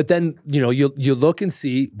 Yeah. But then, you know, you look and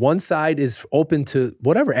see one side is open to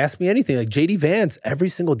whatever. Ask me anything. Like J.D. Vance every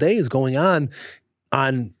single day is going on,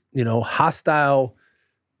 you know, hostile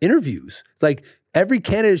interviews. It's like every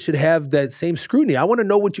candidate should have that same scrutiny. I want to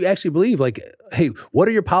know what you actually believe. Like, hey, what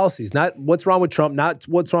are your policies? Not what's wrong with Trump, not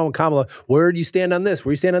what's wrong with Kamala. Where do you stand on this?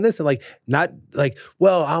 Where do you stand on this? And like, not like,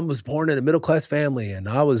 well, I was born in a middle-class family and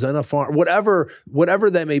I was on a farm, whatever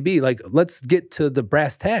that may be. Like, let's get to the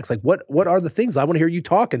brass tacks. Like, what are the things? I want to hear you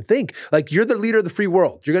talk and think. Like, you're the leader of the free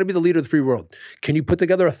world. You're going to be the leader of the free world. Can you put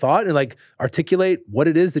together a thought and like articulate what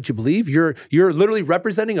it is that you believe? You're literally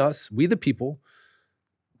representing us, we the people,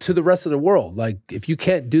 to the rest of the world. Like, if you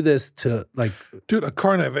can't do this to like, dude, a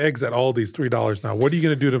carton of eggs at Aldi's $3 now. What are you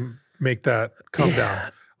going to do to make that come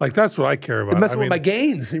down? Like, that's what I care about. You're messing with my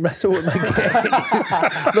gains. You're messing with my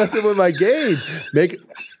gains. Messing with my gains. Make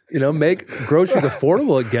groceries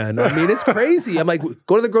affordable again. I mean, it's crazy. I'm like,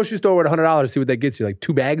 go to the grocery store with $100, see what that gets you. Like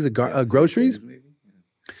 2 bags of groceries.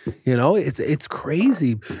 You know, it's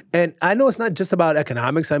crazy. And I know it's not just about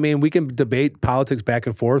economics. I mean, we can debate politics back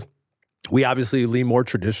and forth. We obviously lean more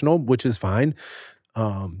traditional, which is fine.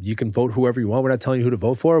 You can vote whoever you want. We're not telling you who to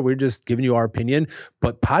vote for. We're just giving you our opinion.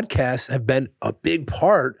 But podcasts have been a big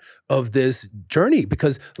part of this journey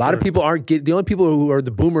because a lot of people aren't getting, the only people who are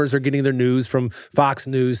the boomers are getting their news from Fox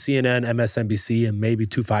News, CNN, MSNBC, and maybe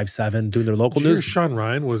 257 doing their local news. Sean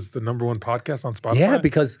Ryan was the #1 podcast on Spotify? Yeah,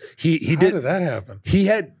 because he How did that happen? He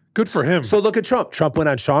had... Good for him. So look at Trump. Trump went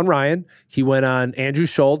on Sean Ryan. He went on Andrew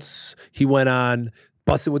Schultz. He went on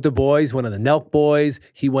Busted with the Boys, went on the Nelk Boys.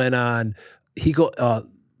 He went on...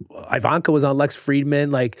 Ivanka was on Lex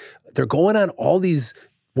Friedman. Like, they're going on all these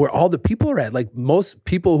where all the people are at. Like, most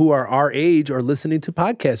people who are our age are listening to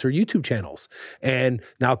podcasts or YouTube channels. And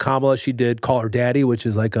now Kamala, she did Call Her Daddy, which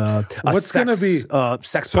is like a What's sex, gonna be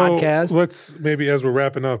sex so podcast. Let's maybe as we're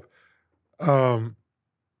wrapping up, we didn't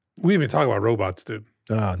even talk about robots, dude.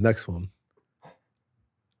 Next one.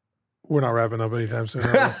 We're not wrapping up anytime soon.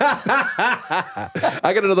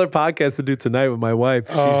 I got another podcast to do tonight with my wife.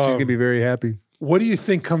 She's gonna be very happy. What do you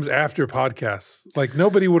think comes after podcasts? Like,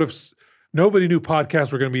 nobody knew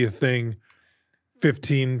podcasts were going to be a thing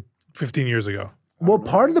 15 years ago. Well,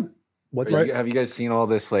 part of the Have you guys seen all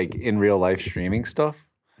this like in real life streaming stuff?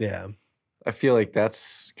 Yeah. I feel like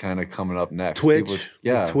that's kind of coming up next. Twitch.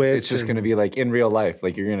 Twitch. It's just going to be like in real life.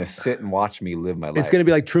 Like, you're going to sit and watch me live my life. It's going to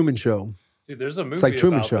be like Truman Show. Dude, there's a movie It's like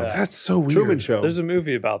Truman about Show. that. That's so weird. Truman Show. There's a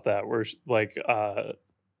movie about that where like I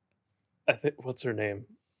think what's her name?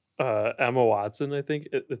 Emma Watson, I think.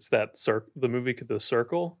 It's that the movie The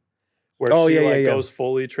Circle, where she goes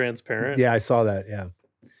fully transparent. Yeah, I saw that. Yeah.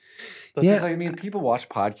 That's I mean, people watch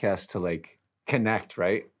podcasts to like connect,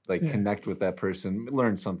 right? Like connect with that person,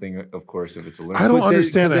 learn something, of course, if it's a learning. I don't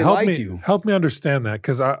understand that. Help me understand that,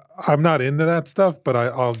 because I'm not into that stuff, but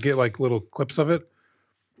I'll get like little clips of it.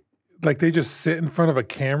 Like, they just sit in front of a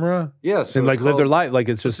camera, so and like live their life. Like,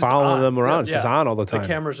 it's just following them around. It's just on all the time. The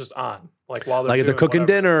camera's just on, like while they're like if they're cooking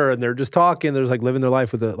whatever. dinner and they're just talking. They're just like living their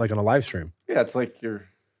life with like on a live stream. Yeah, it's like you're.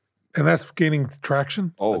 and that's gaining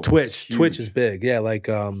traction. Oh, Twitch is big. Yeah, like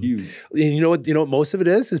huge. And you know what most of it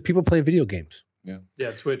is people playing video games. Yeah,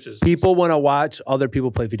 Twitch is People want to watch other people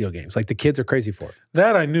play video games. Like, the kids are crazy for it.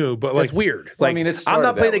 That I knew, but like, It's weird. It's Well, I like, mean, it I'm started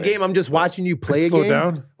not playing that a way. game. I'm just watching you play a slow game.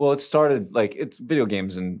 down. Well, it started like it's video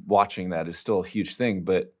games, and watching that is still a huge thing,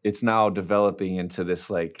 but it's now developing into this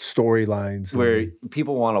like Storylines. where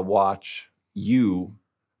people want to watch you,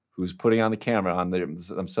 who's putting on the camera on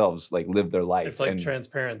themselves, like live their life. it's like and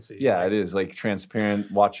transparency. yeah, it is like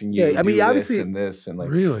transparent watching you. Yeah, I mean, do obviously- this and like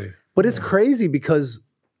Really? But it's crazy because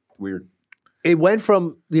weird. it went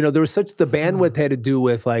from, there was such, the bandwidth had to do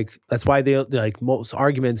with like, that's why they like most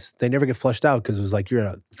arguments, they never get flushed out because it was like, you're in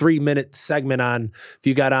a 3-minute segment on, if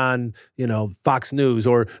you got on, Fox News,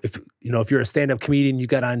 or if you're a stand-up comedian, you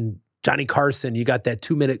got on Johnny Carson, you got that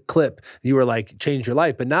 2-minute clip, you were like, changed your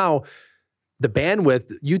life. But now the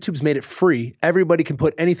bandwidth, YouTube's made it free. Everybody can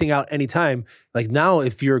put anything out anytime. Like, now,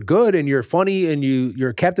 if you're good and you're funny and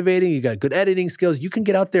you're captivating, you got good editing skills, you can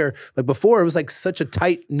get out there. Like, before, it was like such a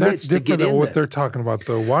tight That's niche to get different in than what there. they're talking about,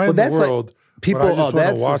 though. Why in the that's like- world people- would I just want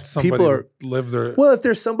that's to watch just- somebody people are- live their... Well, if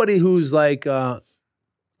there's somebody who's like I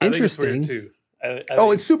think it's weird, interesting. too. I Oh,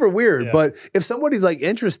 think- it's super weird. yeah. But if somebody's like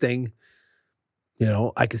interesting,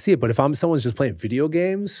 I can see it. But if someone's just playing video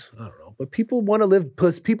games, I don't know. But people want to live,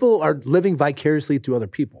 plus people are living vicariously through other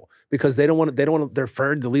people because they're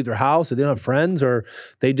afraid to leave their house, or they don't have friends, or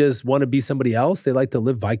they just want to be somebody else. They like to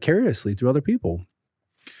live vicariously through other people.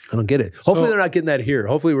 I don't get it. Hopefully they're not getting that here.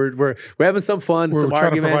 Hopefully we're having some fun, We're some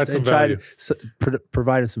trying to provide arguments, some and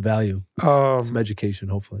providing some value, some education,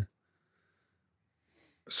 hopefully.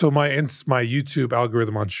 So my YouTube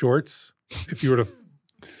algorithm on Shorts, if you were to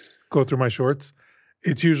go through my Shorts,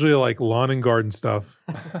 it's usually like lawn and garden stuff.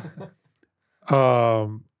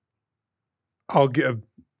 I'll get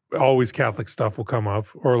always Catholic stuff will come up,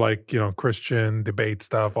 or like Christian debate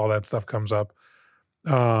stuff. All that stuff comes up.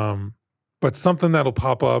 But something that'll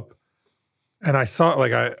pop up, and I saw it,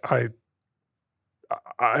 like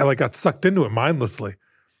I like got sucked into it mindlessly.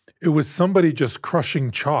 It was somebody just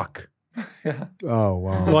crushing chalk. Oh,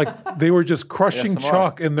 wow. Like, they were just crushing ASMR.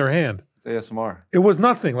 chalk in their hand. It's ASMR. It was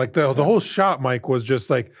nothing. Like, the whole shot, Mike, was just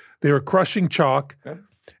like they were crushing chalk. Okay.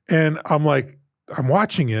 And I'm like, I'm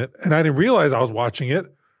watching it, and I didn't realize I was watching it.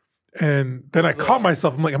 And then I caught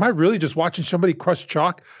myself. I'm like, am I really just watching somebody crush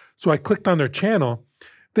chalk? So I clicked on their channel.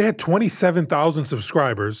 They had 27,000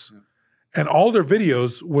 subscribers, and all their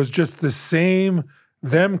videos was just the same,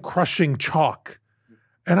 them crushing chalk.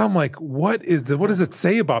 And I'm like, what does it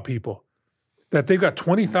say about people? That they've got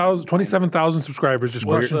 27,000 subscribers just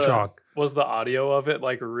crushing chalk. Was the audio of it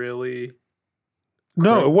like really?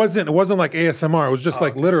 No, it wasn't. It wasn't like ASMR. It was just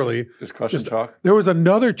like literally. Just crushing chalk? There was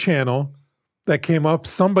another channel that came up.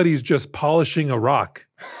 Somebody's just polishing a rock.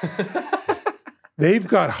 They've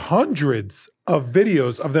got hundreds of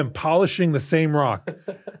videos of them polishing the same rock.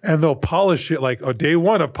 And they'll polish it like a day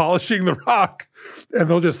one of polishing the rock. And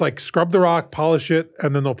they'll just like scrub the rock, polish it,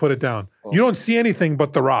 and then they'll put it down. You don't see anything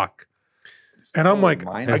but the rock. And I'm like,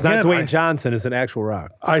 it's not Dwayne Johnson, it's an actual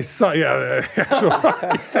rock. I saw, the actual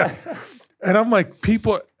rock. Yeah. And I'm like,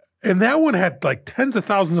 people, and that one had like tens of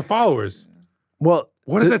thousands of followers. Well,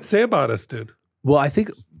 what does that say about us, dude? Well, I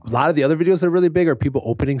think a lot of the other videos that are really big are people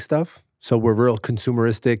opening stuff. So we're real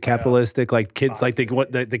consumeristic, capitalistic, like kids, like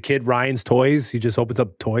the kid Ryan's toys. He just opens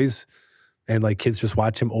up toys, and like kids just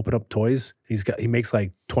watch him open up toys. He makes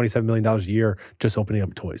like $27 million a year just opening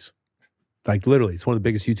up toys. Like literally, it's one of the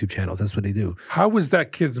biggest YouTube channels. That's what they do. How was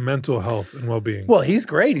that kid's mental health and well-being? Well, he's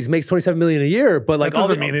great. He makes $27 million a year, but like that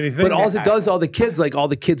doesn't mean anything. But all it does, all the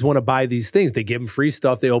kids want to buy these things. They give them free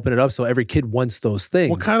stuff. They open it up, so every kid wants those things.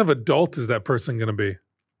 What kind of adult is that person going to be?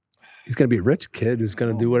 He's going to be a rich kid who's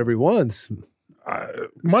going to do whatever he wants.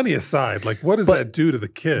 Money aside, like what does that do to the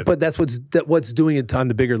kid? But that's what's doing it on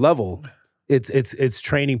the bigger level. It's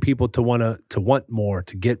training people to want more,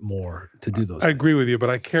 to get more, to do those. I agree with you, but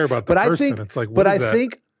I care about the person. It's like, what is that? I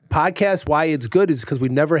think podcast, why it's good is because we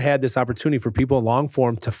never had this opportunity for people in long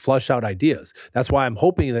form to flush out ideas. That's why I'm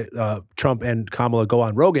hoping that Trump and Kamala go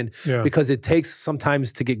on Rogan, because it takes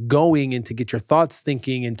sometimes to get going and to get your thoughts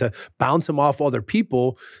thinking and to bounce them off other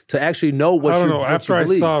people to actually know what you believe. After I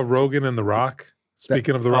saw Rogan and The Rock,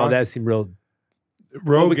 speaking of The Rock. Oh, that seemed real. Rogan,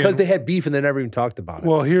 well, because they had beef and they never even talked about it.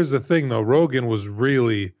 Well, here's the thing, though. Rogan was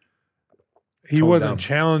really... He wasn't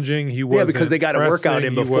challenging. He wasn't because they got a workout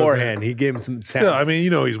in beforehand. He gave him some... Still, I mean,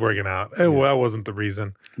 he's working out. Well, that wasn't the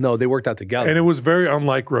reason. No, they worked out together. And it was very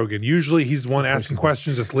unlike Rogan. Usually he's the one asking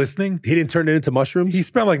questions, just listening. He didn't turn it into mushrooms? He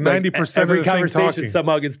spent like 90% of the every conversation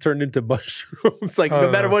somehow gets turned into mushrooms. Like no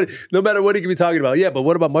matter what he can be talking about. Yeah, but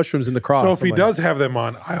what about mushrooms in the cross? So if he does have them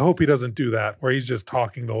on, I hope he doesn't do that where he's just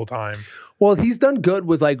talking the whole time. Well, he's done good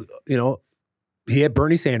with he had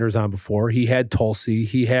Bernie Sanders on before. He had Tulsi.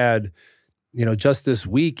 He had... just this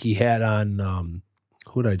week he had on,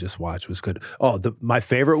 who did I just watch was good? Oh, my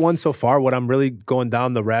favorite one so far, what I'm really going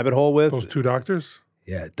down the rabbit hole with. Those two doctors?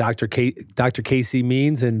 Yeah, Dr. Casey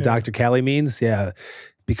Means and Dr. Callie Means,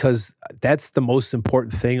 because that's the most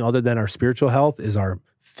important thing other than our spiritual health is our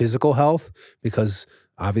physical health, because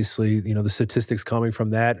obviously, the statistics coming from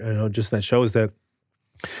that, just that shows that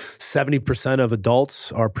 70% of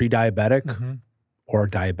adults are pre-diabetic, or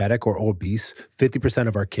diabetic or obese, 50%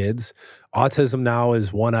 of our kids. Autism now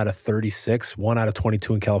is 1 out of 36, 1 out of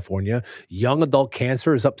 22 in California. Young adult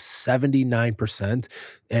cancer is up 79%.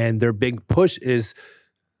 And their big push is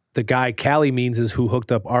the guy Callie Means is who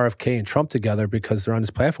hooked up RFK and Trump together because they're on this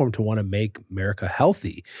platform to want to make America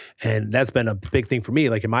healthy. And that's been a big thing for me.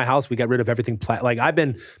 Like in my house, we got rid of everything. Like I've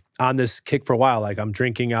been on this kick for a while. Like I'm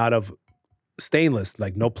drinking out of stainless,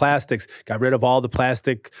 like no plastics, got rid of all the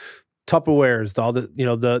plastic Tupperwares, all the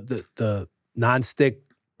the nonstick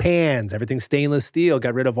pans, everything stainless steel.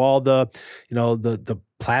 Got rid of all the the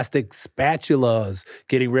plastic spatulas.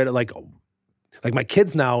 Getting rid of like my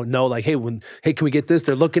kids now know like hey can we get this?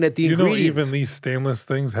 They're looking at the ingredients. Even these stainless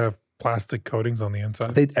things have plastic coatings on the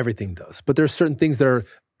inside. Everything does, but there's certain things that are.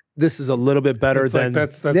 This is a little bit better than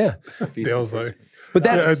that's Dale's like, but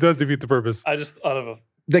it does defeat the purpose. I just out of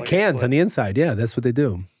the cans on the inside. Yeah, that's what they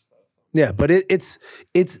do. Yeah, but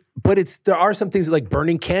there are some things like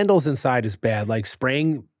burning candles inside is bad, like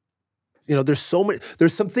spraying, there's some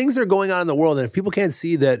things that are going on in the world. And if people can't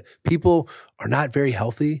see that people are not very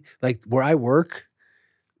healthy, like where I work,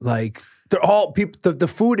 like they're all people, the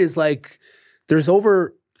food is like, there's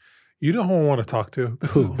over. You know who I want to talk to?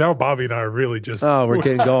 Now Bobby and I are really just. Oh, we're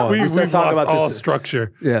getting going. We've lost about all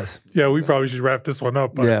structure. Yes. Yeah, we probably should wrap this one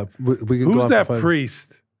up. Yeah. We can who's that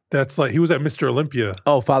priest? That's like, he was at Mr. Olympia.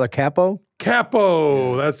 Oh, Father Capo?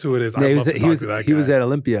 Capo, that's who it is. Yeah, he was at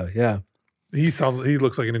Olympia, yeah. He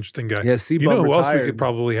looks like an interesting guy. Yeah, you know who else we could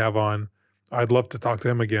probably have on? I'd love to talk to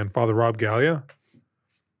him again. Father Rob Gallia.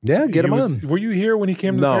 Yeah, get him on. Were you here when he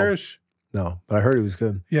came to the parish? No, but I heard he was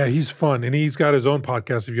good. Yeah, he's fun. And he's got his own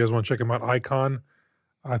podcast if you guys want to check him out. Icon.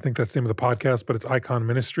 I think that's the name of the podcast, but it's Icon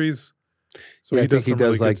Ministries. So I think he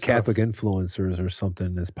does really like Catholic influencers or something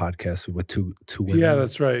in his podcast with two women. Yeah,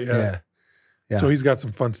 that's right. Yeah. Yeah. So he's got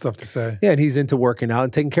some fun stuff to say. Yeah, and he's into working out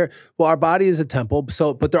and taking care. Well, our body is a temple.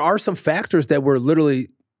 So, but there are some factors that we're literally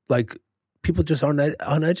like people just aren't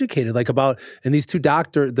uneducated. Like about, and these two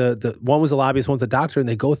the one was a lobbyist, one's a doctor, and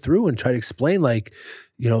they go through and try to explain like,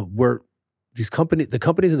 you know, the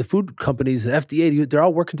companies and the food companies, the FDA, they're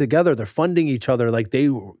all working together. They're funding each other. Like they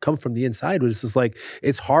come from the inside. It's just like,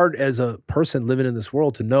 it's hard as a person living in this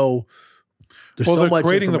world to know. There's so much they're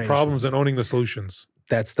creating the information. problems and owning the solutions.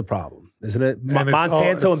 That's the problem, isn't it? And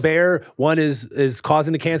Monsanto and Bayer, one is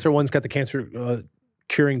causing the cancer, one's got the cancer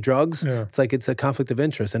curing drugs. Yeah. It's like it's a conflict of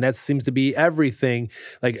interest. And that seems to be everything.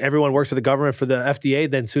 Like everyone works for the government, for the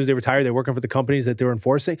FDA, then as soon as they retire, they're working for the companies that they're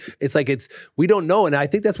enforcing. It's like we don't know. And I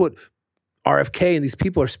think that's what RFK and these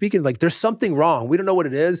people are speaking. Like there's something wrong. We don't know what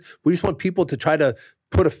it is. We just want people to try to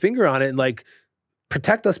put a finger on it and like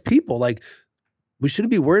protect us people. Like we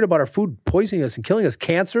shouldn't be worried about our food poisoning us and killing us.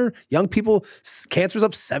 Cancer, young people, cancer's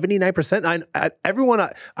up 79%.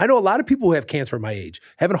 I know a lot of people who have cancer at my age,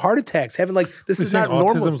 having heart attacks, having like, this is not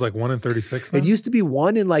normal. Autism's like 1 in 36 now? It used to be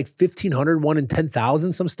 1 in like 1,500, 1 in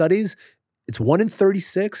 10,000, some studies. It's 1 in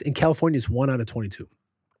 36. In California, it's 1 out of 22.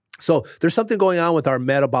 So there's something going on with our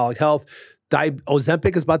metabolic health.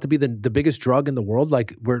 Ozempic is about to be the biggest drug in the world.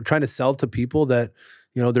 Like we're trying to sell to people that,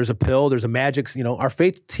 you know, there's a pill, there's a magic, you know, our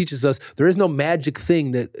faith teaches us there is no magic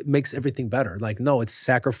thing that makes everything better. Like, no, it's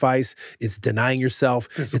sacrifice, it's denying yourself,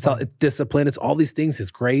 it's discipline, it's all these things,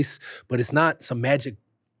 it's grace, but it's not some magic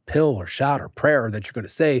pill or shot or prayer that you're going to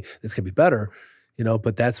say that's going to be better, you know,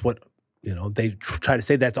 but that's what, you know, they try to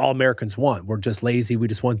say that's all Americans want. We're just lazy. We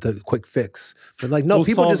just want the quick fix. But like, no,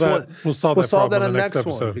 people just want. We'll solve that on the next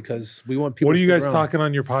episode one because we want people. What are you guys around. talking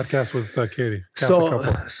on your podcast with Katie?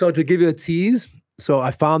 So to give you a tease, so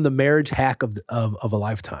I found the marriage hack of a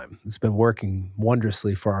lifetime. It's been working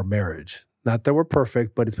wondrously for our marriage. Not that we're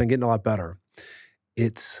perfect, but it's been getting a lot better.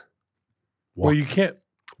 It's walking. Well, you can't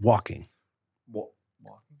walking.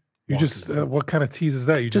 You just what kind of tease is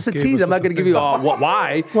that? You just a tease. I'm not going to give you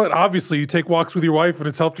why. Well, obviously, you take walks with your wife and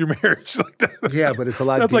it's helped your marriage. Like that. Yeah, but it's a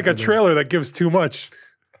lot. That's like a trailer that gives too much.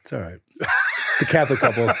 It's all right. The Catholic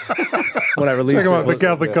couple. When I released the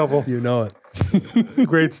Catholic couple, you know it.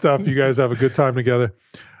 Great stuff. You guys have a good time together.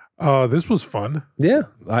 This was fun. Yeah,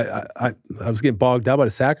 I was getting bogged down by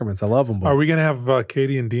the sacraments. I love them. Are we going to have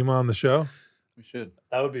Katie and Dima on the show? We should.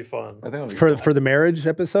 That would be fun. I think for the marriage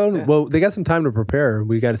episode. Yeah. Well, they got some time to prepare.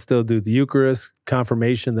 We got to still do the Eucharist,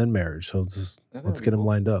 confirmation, then marriage. So let's get them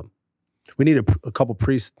lined up. We need a couple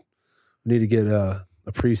priests. We need to get a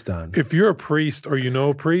priest on. If you're a priest or you know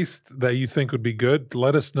a priest that you think would be good,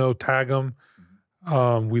 let us know. Tag them.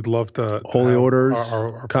 We'd love to Holy orders,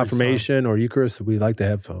 our confirmation, or Eucharist. We'd like to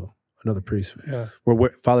have another priest. Yeah,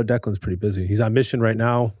 Father Declan's pretty busy. He's on mission right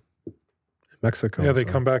now in Mexico. Yeah, they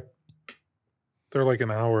come back. They're like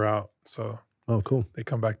an hour out, so cool. They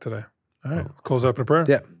come back today. All right, close up in a prayer.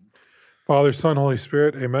 Yeah. Father, Son, Holy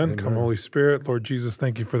Spirit, amen. Come, Holy Spirit. Lord Jesus,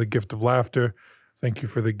 thank you for the gift of laughter. Thank you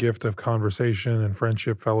for the gift of conversation and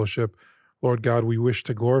friendship, fellowship. Lord God, we wish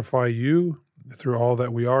to glorify you through all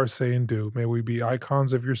that we are, say, and do. May we be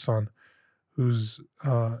icons of your Son,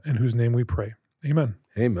 in whose name we pray. Amen.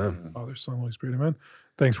 Amen. Father, Son, Holy Spirit, amen.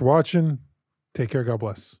 Thanks for watching. Take care. God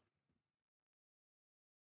bless.